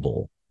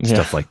syllable, Yeah.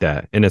 stuff like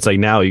that. And it's like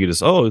now you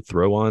just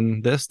throw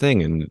on this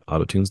thing and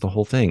auto tunes the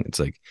whole thing. It's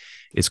like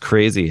it's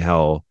crazy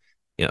how,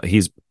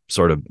 he's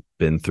sort of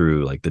been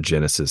through like the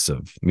genesis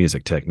of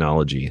music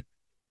technology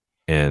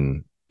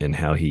and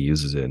how he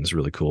uses it, and it's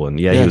really cool. And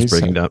yeah, he Yeah, was he's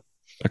breaking had down,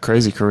 a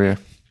crazy career.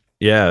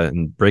 yeah,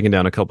 and breaking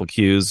down a couple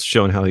cues,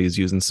 showing how he's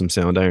using some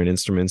sound iron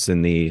instruments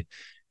in the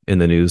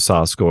new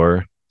Saw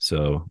score.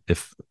 So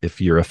if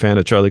you're a fan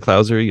of Charlie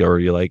Clouser, or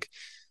you like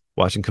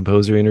watching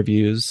composer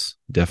interviews,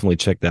 definitely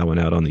check that one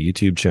out on the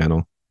YouTube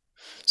channel.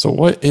 So,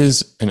 what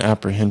is an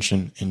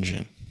apprehension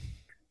engine?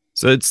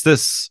 So it's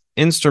this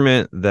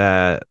instrument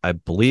that I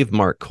believe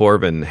Mark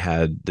Corbin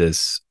had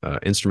this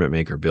instrument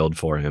maker build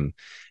for him,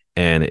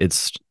 and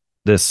it's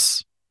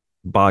this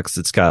box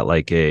that's got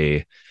like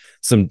a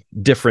some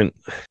different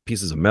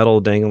pieces of metal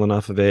dangling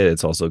off of it.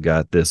 It's also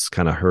got this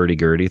kind of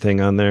hurdy-gurdy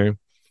thing on there,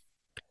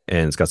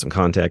 and it's got some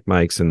contact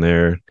mics in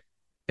there,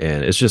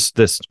 and it's just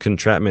this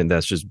contraption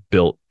that's just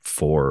built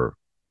for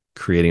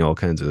creating all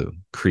kinds of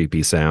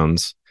creepy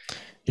sounds.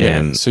 Yeah,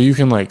 And so you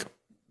can like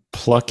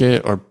pluck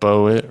it or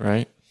bow it,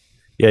 right?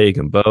 yeah, you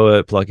can bow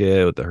it, pluck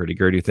it with the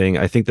hurdy-gurdy thing.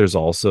 I think there's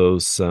also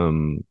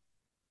some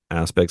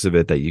aspects of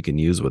it that you can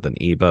use with an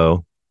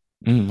ebow.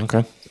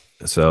 Okay.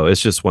 So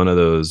it's just one of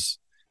those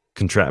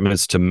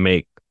contraptions to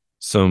make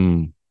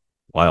some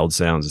wild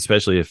sounds,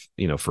 especially if,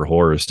 for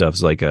horror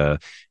stuff. Like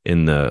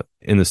in the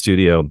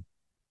studio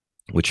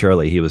with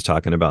Charlie, he was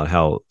talking about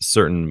how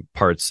certain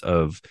parts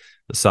of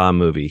the Saw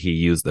movie he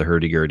used the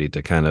hurdy-gurdy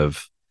to kind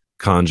of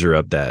conjure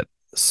up that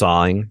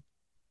sawing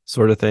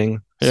sort of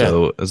thing. Yeah,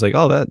 So I was like,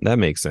 oh, that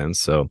makes sense.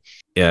 So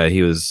yeah,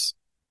 he was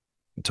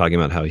talking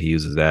about how he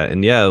uses that.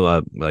 And yeah,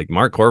 like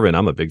Mark Corbin,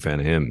 I'm a big fan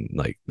of him.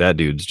 Like that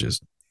dude's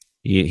just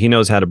he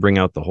knows how to bring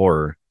out the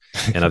horror.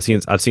 And I've seen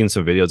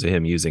some videos of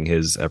him using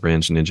his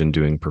apprehension engine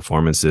doing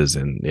performances,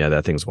 and yeah,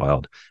 that thing's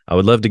wild. I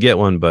would love to get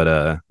one,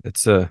 but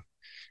it's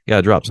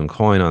gotta drop some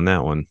coin on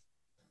that one.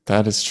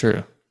 that is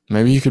true.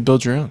 Maybe you could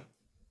build your own.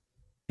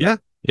 Yeah,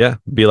 yeah,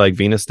 be like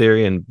Venus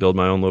Theory and build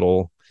my own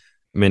little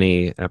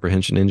mini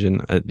apprehension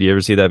engine. Do you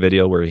ever see that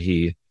video where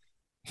he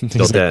He's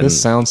built like, that? this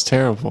And sounds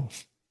terrible.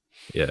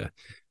 yeah,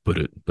 but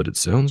it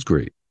sounds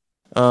great.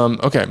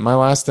 Okay, my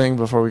last thing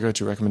before we go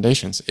to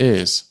recommendations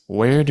is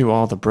where do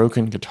all the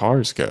broken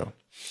guitars go?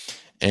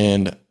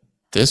 And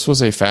this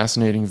was a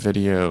fascinating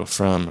video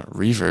from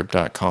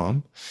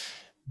reverb.com.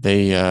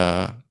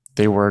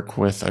 They work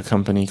with a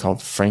company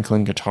called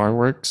Franklin Guitar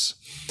Works.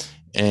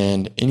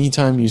 And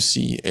anytime you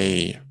see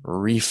a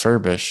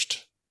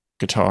refurbished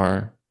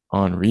guitar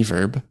on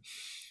Reverb,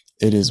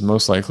 it is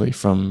most likely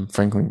from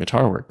Franklin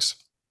Guitar Works.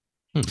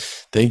 Hmm.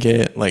 They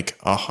get like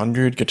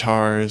 100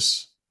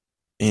 guitars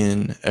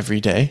in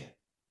every day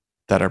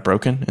that are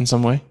broken in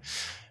some way,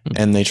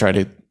 and they try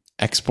to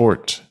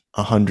export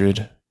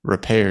 100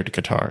 repaired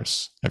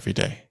guitars every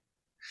day.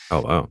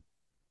 Oh wow.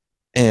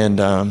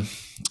 And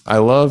I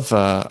love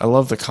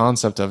the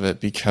concept of it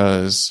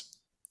because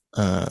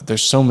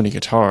there's so many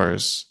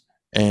guitars,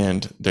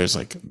 and there's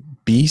like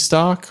B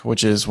stock,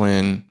 which is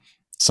when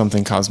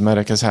something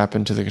cosmetic has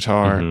happened to the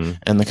guitar, Mm-hmm.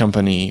 and the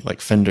company like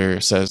Fender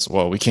says,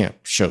 well, we can't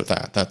show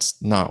that. That's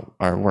not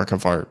our work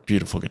of art,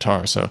 beautiful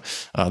guitar. So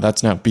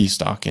that's now B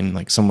stock, and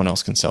like someone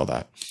else can sell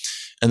that.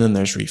 And then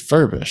there's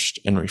refurbished,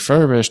 and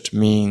refurbished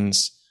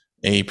means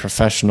a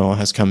professional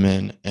has come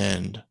in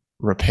and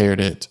repaired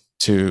it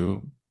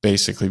to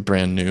basically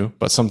brand new,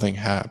 but something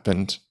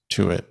happened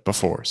to it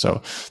before.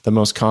 So the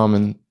most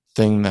common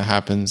thing that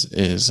happens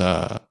is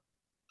a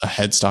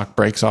headstock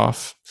breaks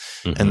off,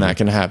 Mm-hmm. and that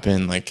can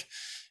happen like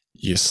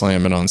you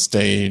slam it on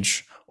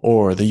stage,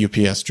 or the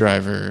UPS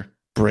driver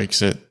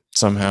breaks it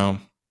somehow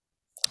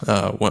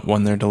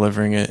when they're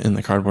delivering it in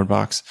the cardboard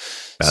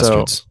box.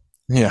 Bastards. So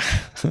yeah,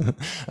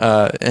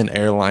 an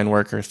airline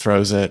worker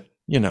throws it,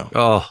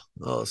 Oh,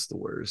 it's the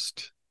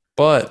worst.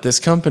 But this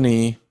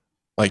company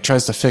like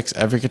tries to fix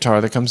every guitar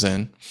that comes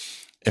in.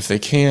 If they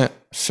can't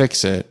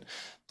fix it,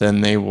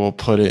 then they will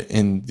put it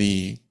in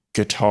the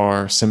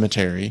guitar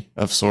cemetery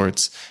of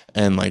sorts,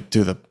 and like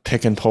do the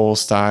pick and pull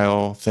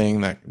style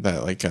thing that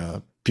like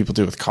people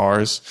do with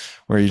cars,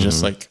 where you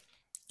just like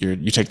you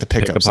take the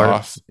pickups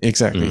off.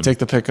 Exactly. You take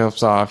the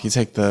pickups off, you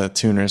take the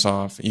tuners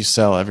off, you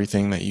sell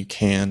everything that you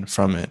can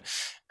from it,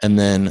 and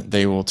then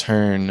they will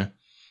turn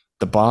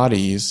the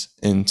bodies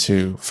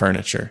into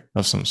furniture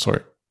of some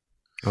sort.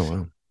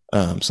 Oh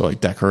wow. So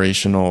like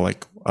decorational,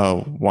 like a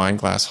wine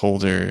glass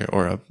holder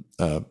or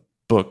a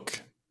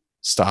book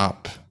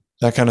stop,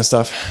 that kind of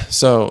stuff.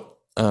 So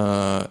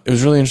it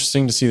was really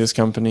interesting to see this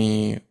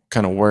company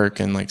kind of work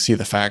and like see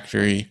the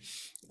factory.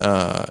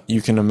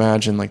 You can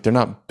imagine like they're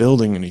not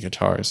building any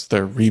guitars,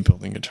 they're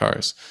rebuilding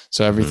guitars.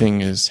 So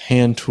everything is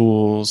hand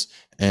tools,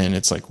 and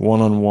it's like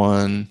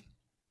one-on-one,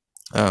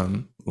 a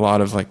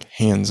lot of like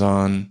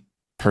hands-on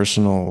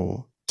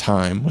personal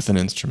time with an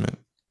instrument.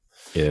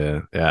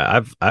 Yeah.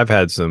 I've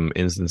had some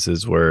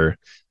instances where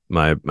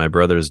my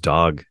brother's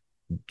dog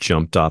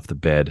jumped off the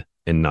bed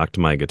and knocked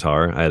my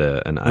guitar. I had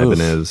an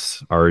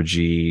Ibanez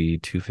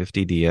RG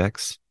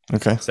 250DX.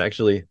 Okay. It's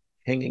actually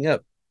hanging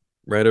up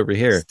right over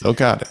here. Still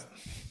got it.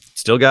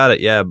 Still got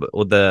it, yeah. But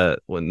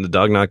when the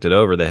dog knocked it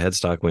over, the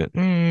headstock went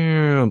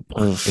and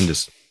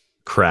just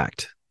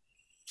cracked.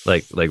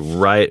 like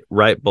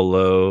right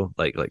below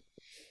like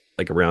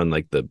around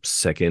like the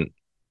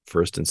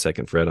first and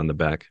second fret on the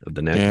back of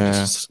the neck. It Yeah.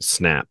 just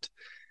snapped.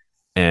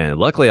 And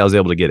luckily I was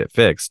able to get it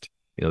fixed.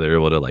 They're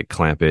able to like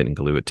clamp it and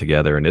glue it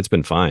together, and it's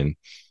been fine.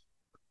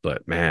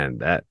 But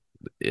man,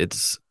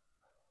 it's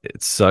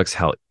it sucks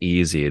how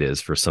easy it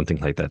is for something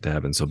like that to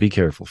happen. So be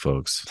careful,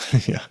 folks.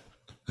 Yeah.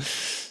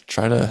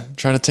 Try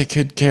to take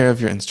good care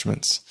of your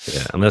instruments.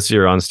 Yeah, unless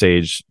you're on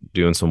stage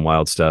doing some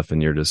wild stuff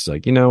and you're just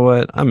like, you know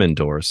what, I'm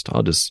endorsed.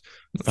 I'll just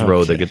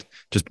throw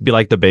just be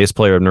like the bass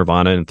player of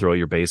Nirvana and throw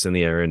your bass in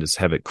the air and just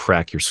have it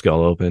crack your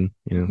skull open.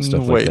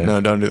 Stuff like that. No,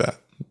 don't do that.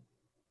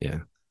 Yeah,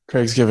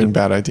 Craig's giving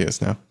bad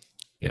ideas now.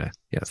 Yeah.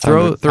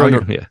 Throw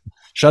your yeah.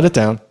 Shut it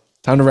down.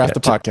 Time to wrap the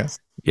podcast.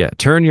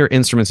 Turn your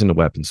instruments into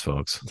weapons,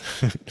 folks.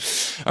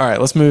 All right,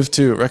 let's move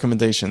to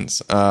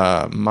recommendations.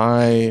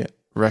 My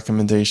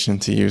recommendation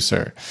to you,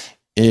 sir,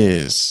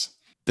 is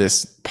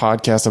this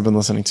podcast I've been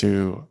listening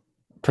to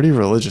pretty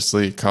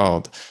religiously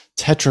called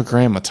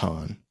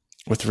Tetragrammaton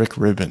with Rick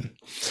Rubin.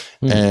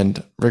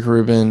 And Rick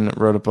Rubin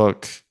wrote a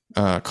book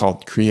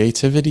called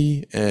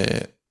Creativity,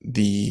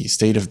 the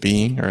State of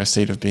Being, or A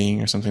State of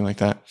Being, or something like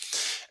that.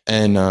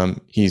 And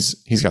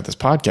he's got this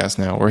podcast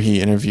now where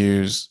he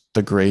interviews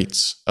the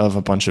greats of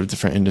a bunch of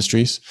different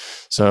industries.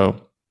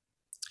 So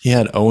he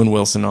had Owen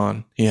Wilson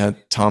on, he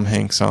had Tom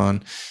Hanks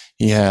on,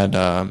 he had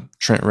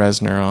Trent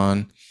Reznor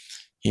on,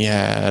 he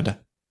had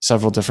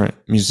several different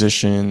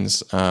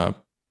musicians,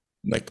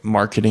 like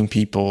marketing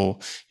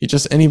people. He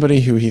just anybody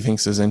who he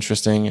thinks is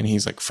interesting and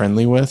he's like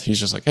friendly with. He's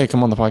just like, hey,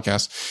 come on the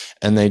podcast.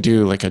 And they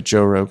do like a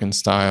Joe Rogan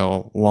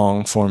style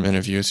long form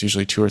interview. It's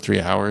usually 2 or 3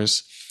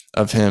 hours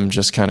of him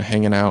just kind of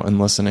hanging out and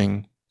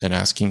listening and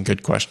asking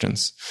good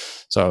questions.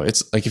 So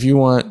it's like, if you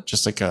want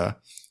just like a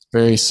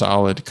very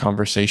solid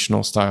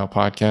conversational style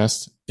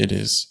podcast, it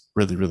is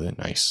really, really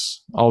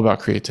nice. All about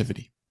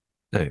creativity.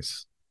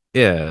 Nice.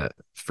 Yeah.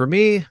 For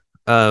me,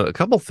 a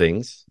couple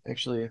things,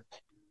 actually.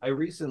 I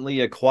recently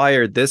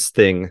acquired this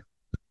thing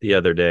the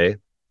other day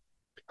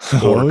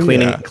for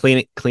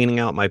cleaning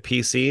out my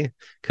PC,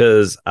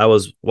 because I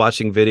was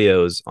watching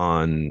videos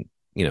on,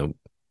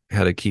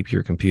 how to keep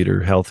your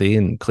computer healthy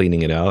and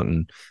cleaning it out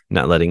and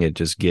not letting it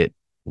just get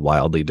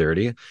wildly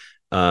dirty.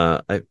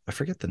 I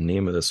forget the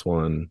name of this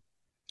one.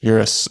 You're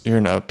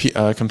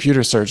a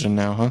computer surgeon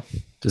now, huh?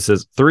 This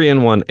says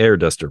 3-in-1 air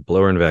duster,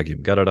 blower and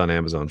vacuum. Got it on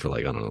Amazon for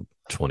like, I don't know,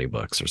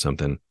 $20 or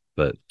something.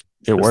 But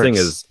it works.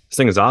 This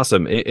thing is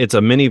awesome. It's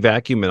a mini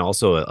vacuum and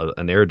also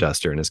an air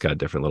duster, and it's got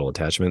different little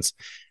attachments.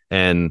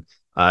 And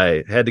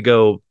I had to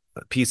go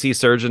PC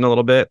surgeon a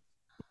little bit.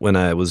 When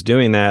I was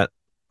doing that,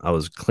 I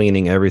was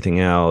cleaning everything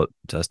out,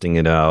 testing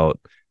it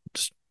out,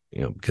 just,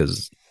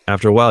 because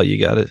after a while you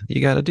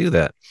gotta do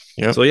that.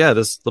 Yep. So yeah,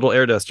 this little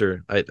air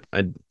duster, I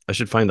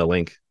should find the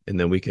link and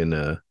then we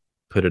can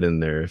put it in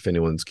there if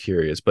anyone's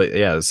curious. But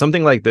yeah,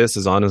 something like this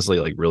is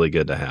honestly like really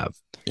good to have.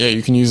 Yeah,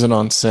 you can use it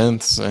on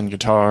synths and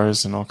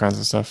guitars and all kinds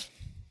of stuff.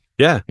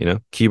 Yeah,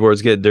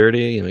 keyboards get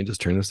dirty, you just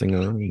turn this thing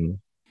on. And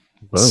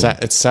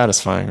it's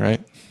satisfying,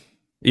 right?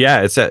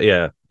 Yeah,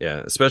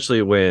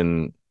 especially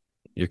when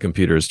your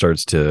computer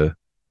starts to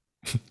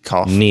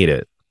cough. Need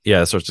it.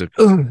 Yeah, it starts to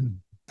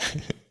come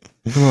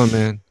on,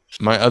 man.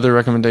 My other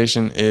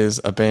recommendation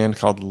is a band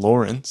called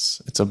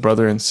Lawrence. It's a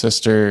brother and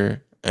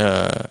sister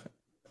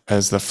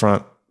as the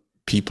front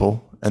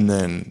people, and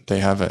then they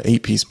have an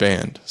 8-piece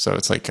band. So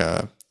it's like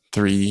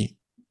 3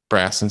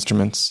 brass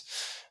instruments,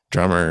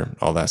 drummer,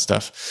 all that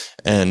stuff.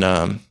 And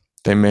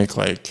they make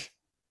like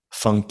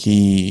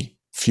funky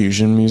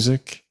fusion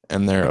music,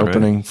 and they're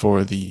opening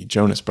for the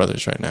Jonas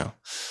Brothers right now.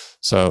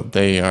 So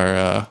they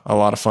are a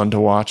lot of fun to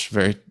watch.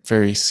 Very,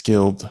 very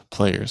skilled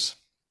players.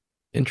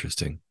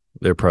 Interesting.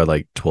 They're probably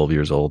like 12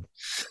 years old.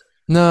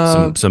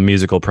 No, some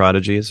musical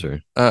prodigies,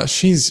 or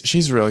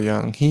she's real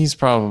young. He's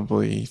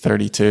probably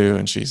 32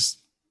 and she's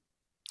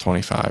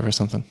 25 or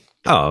something.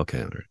 Oh,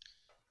 okay. Well,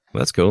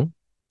 that's cool.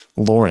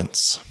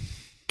 Lawrence,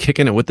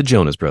 kicking it with the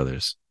Jonas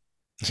Brothers.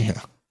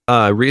 Yeah.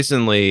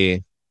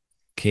 Recently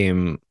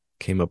came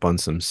up on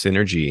some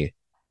Synergy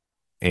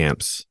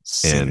amps.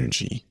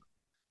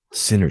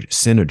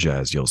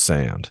 Synergize your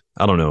sound.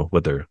 I don't know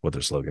what their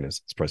slogan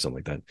is. It's probably something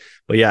like that.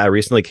 But yeah, I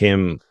recently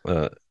came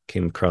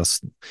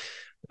across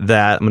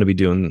that. I'm going to be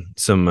doing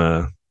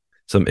some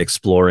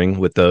exploring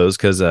with those,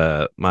 because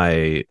the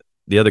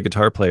other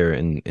guitar player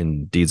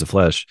in Deeds of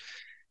Flesh,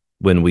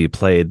 when we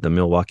played the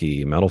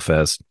Milwaukee Metal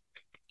Fest,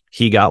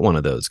 he got one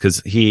of those because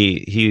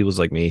he was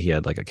like me. He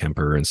had like a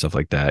Kemper and stuff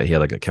like that. He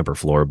had like a Kemper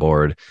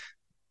floorboard,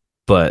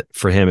 but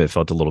for him it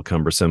felt a little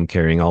cumbersome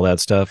carrying all that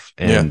stuff.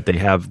 And they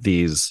have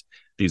these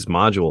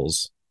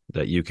modules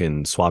that you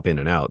can swap in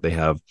and out. They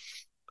have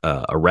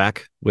a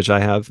rack, which I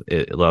have.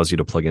 It allows you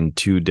to plug in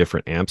 2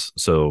 different amps,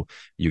 so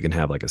you can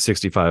have like a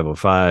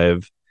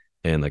 6505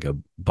 and like a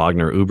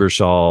Bogner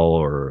Uberschall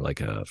or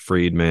like a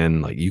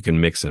Friedman. Like you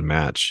can mix and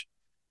match,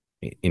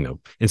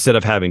 instead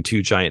of having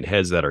 2 giant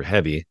heads that are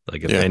heavy.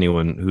 Like if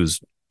anyone who's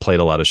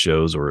played a lot of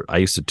shows, or I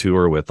used to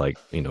tour with like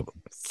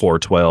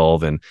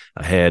 412 and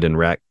a head and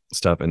rack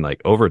stuff, and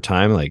like over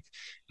time, like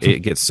it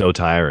gets so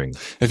tiring.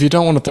 If you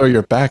don't want to throw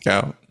your back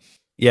out.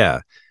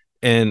 Yeah.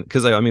 And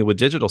because I mean, with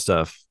digital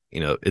stuff,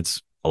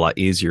 it's a lot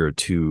easier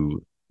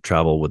to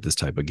travel with this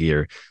type of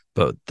gear.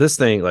 But this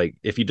thing, like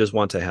if you just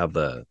want to have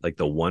the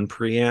one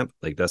preamp,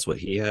 like that's what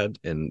he had.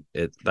 And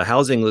the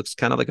housing looks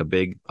kind of like a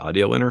big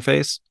audio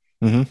interface.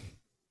 Mm-hmm.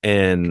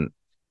 And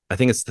I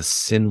think it's the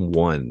Sin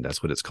 1.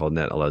 That's what it's called. And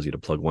that allows you to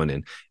plug one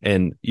in.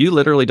 And you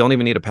literally don't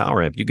even need a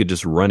power amp. You could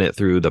just run it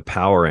through the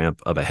power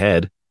amp of a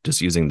head, just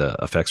using the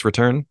effects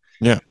return.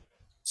 Yeah.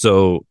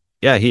 So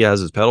yeah, he has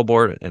his pedal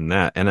board and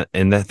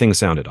that thing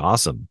sounded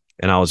awesome.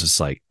 And I was just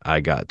like, I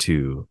got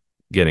to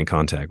get in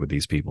contact with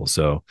these people.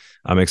 So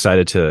I'm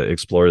excited to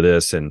explore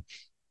this, and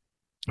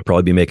I'll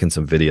probably be making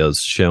some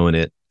videos showing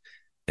it.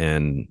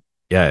 And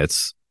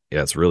it's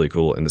really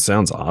cool. And it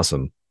sounds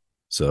awesome.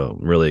 So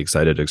I'm really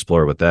excited to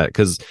explore with that.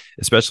 Cause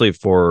especially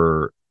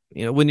for,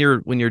 when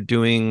you're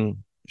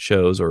doing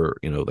shows or,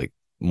 like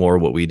more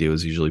what we do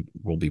is usually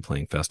we'll be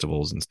playing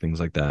festivals and things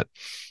like that.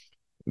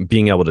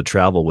 Being able to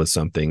travel with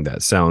something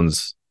that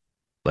sounds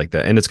like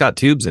that. And it's got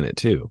tubes in it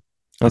too.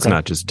 Okay. It's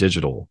not just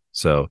digital.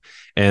 So,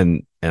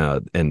 and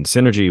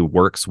Synergy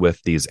works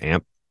with these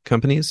amp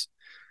companies.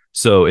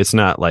 So it's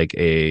not like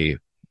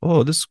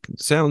this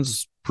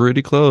sounds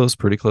pretty close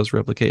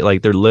replicate.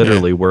 Like they're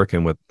literally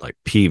working with like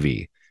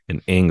PV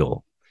and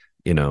Angle,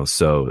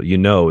 so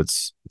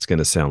it's going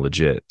to sound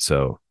legit.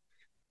 So,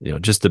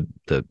 just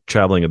the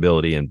traveling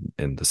ability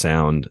and the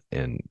sound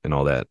and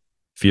all that.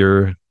 If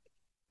you're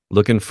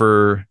looking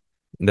for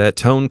that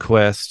tone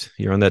quest,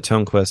 you're on that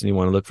tone quest and you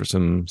want to look for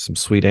some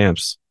sweet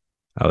amps,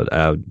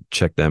 I would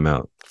check them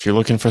out. If you're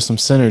looking for some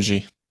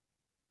synergy.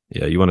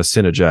 Yeah, you want to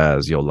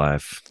synergize your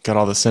life. Got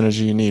all the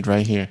synergy you need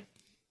right here.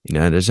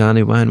 There's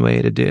only one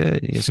way to do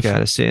it. You just got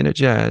to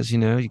synergize.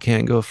 You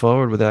can't go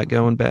forward without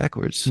going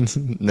backwards.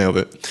 Nailed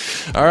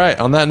it. All right.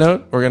 On that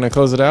note, we're going to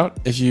close it out.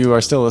 If you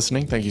are still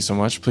listening, thank you so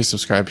much. Please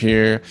subscribe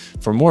here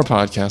for more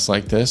podcasts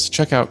like this.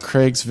 Check out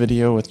Craig's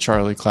video with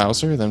Charlie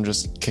Clouser, them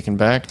just kicking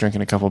back,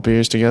 drinking a couple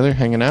beers together,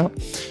 hanging out.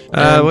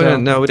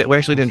 No, we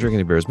actually didn't drink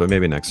any beers, but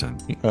maybe next time.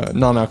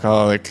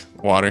 Non-alcoholic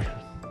water.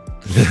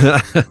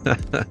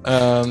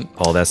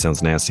 That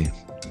sounds nasty.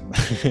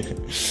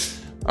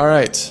 All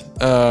right.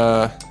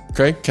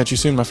 Craig, catch you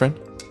soon, my friend.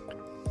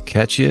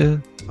 Catch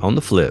you on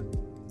the flip.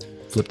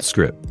 Flip the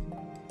script.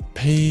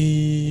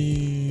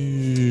 Peace.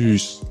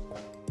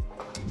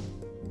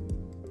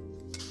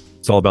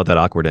 It's all about that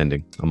awkward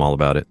ending. I'm all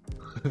about it.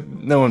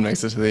 No one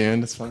makes it to the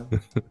end. It's fine.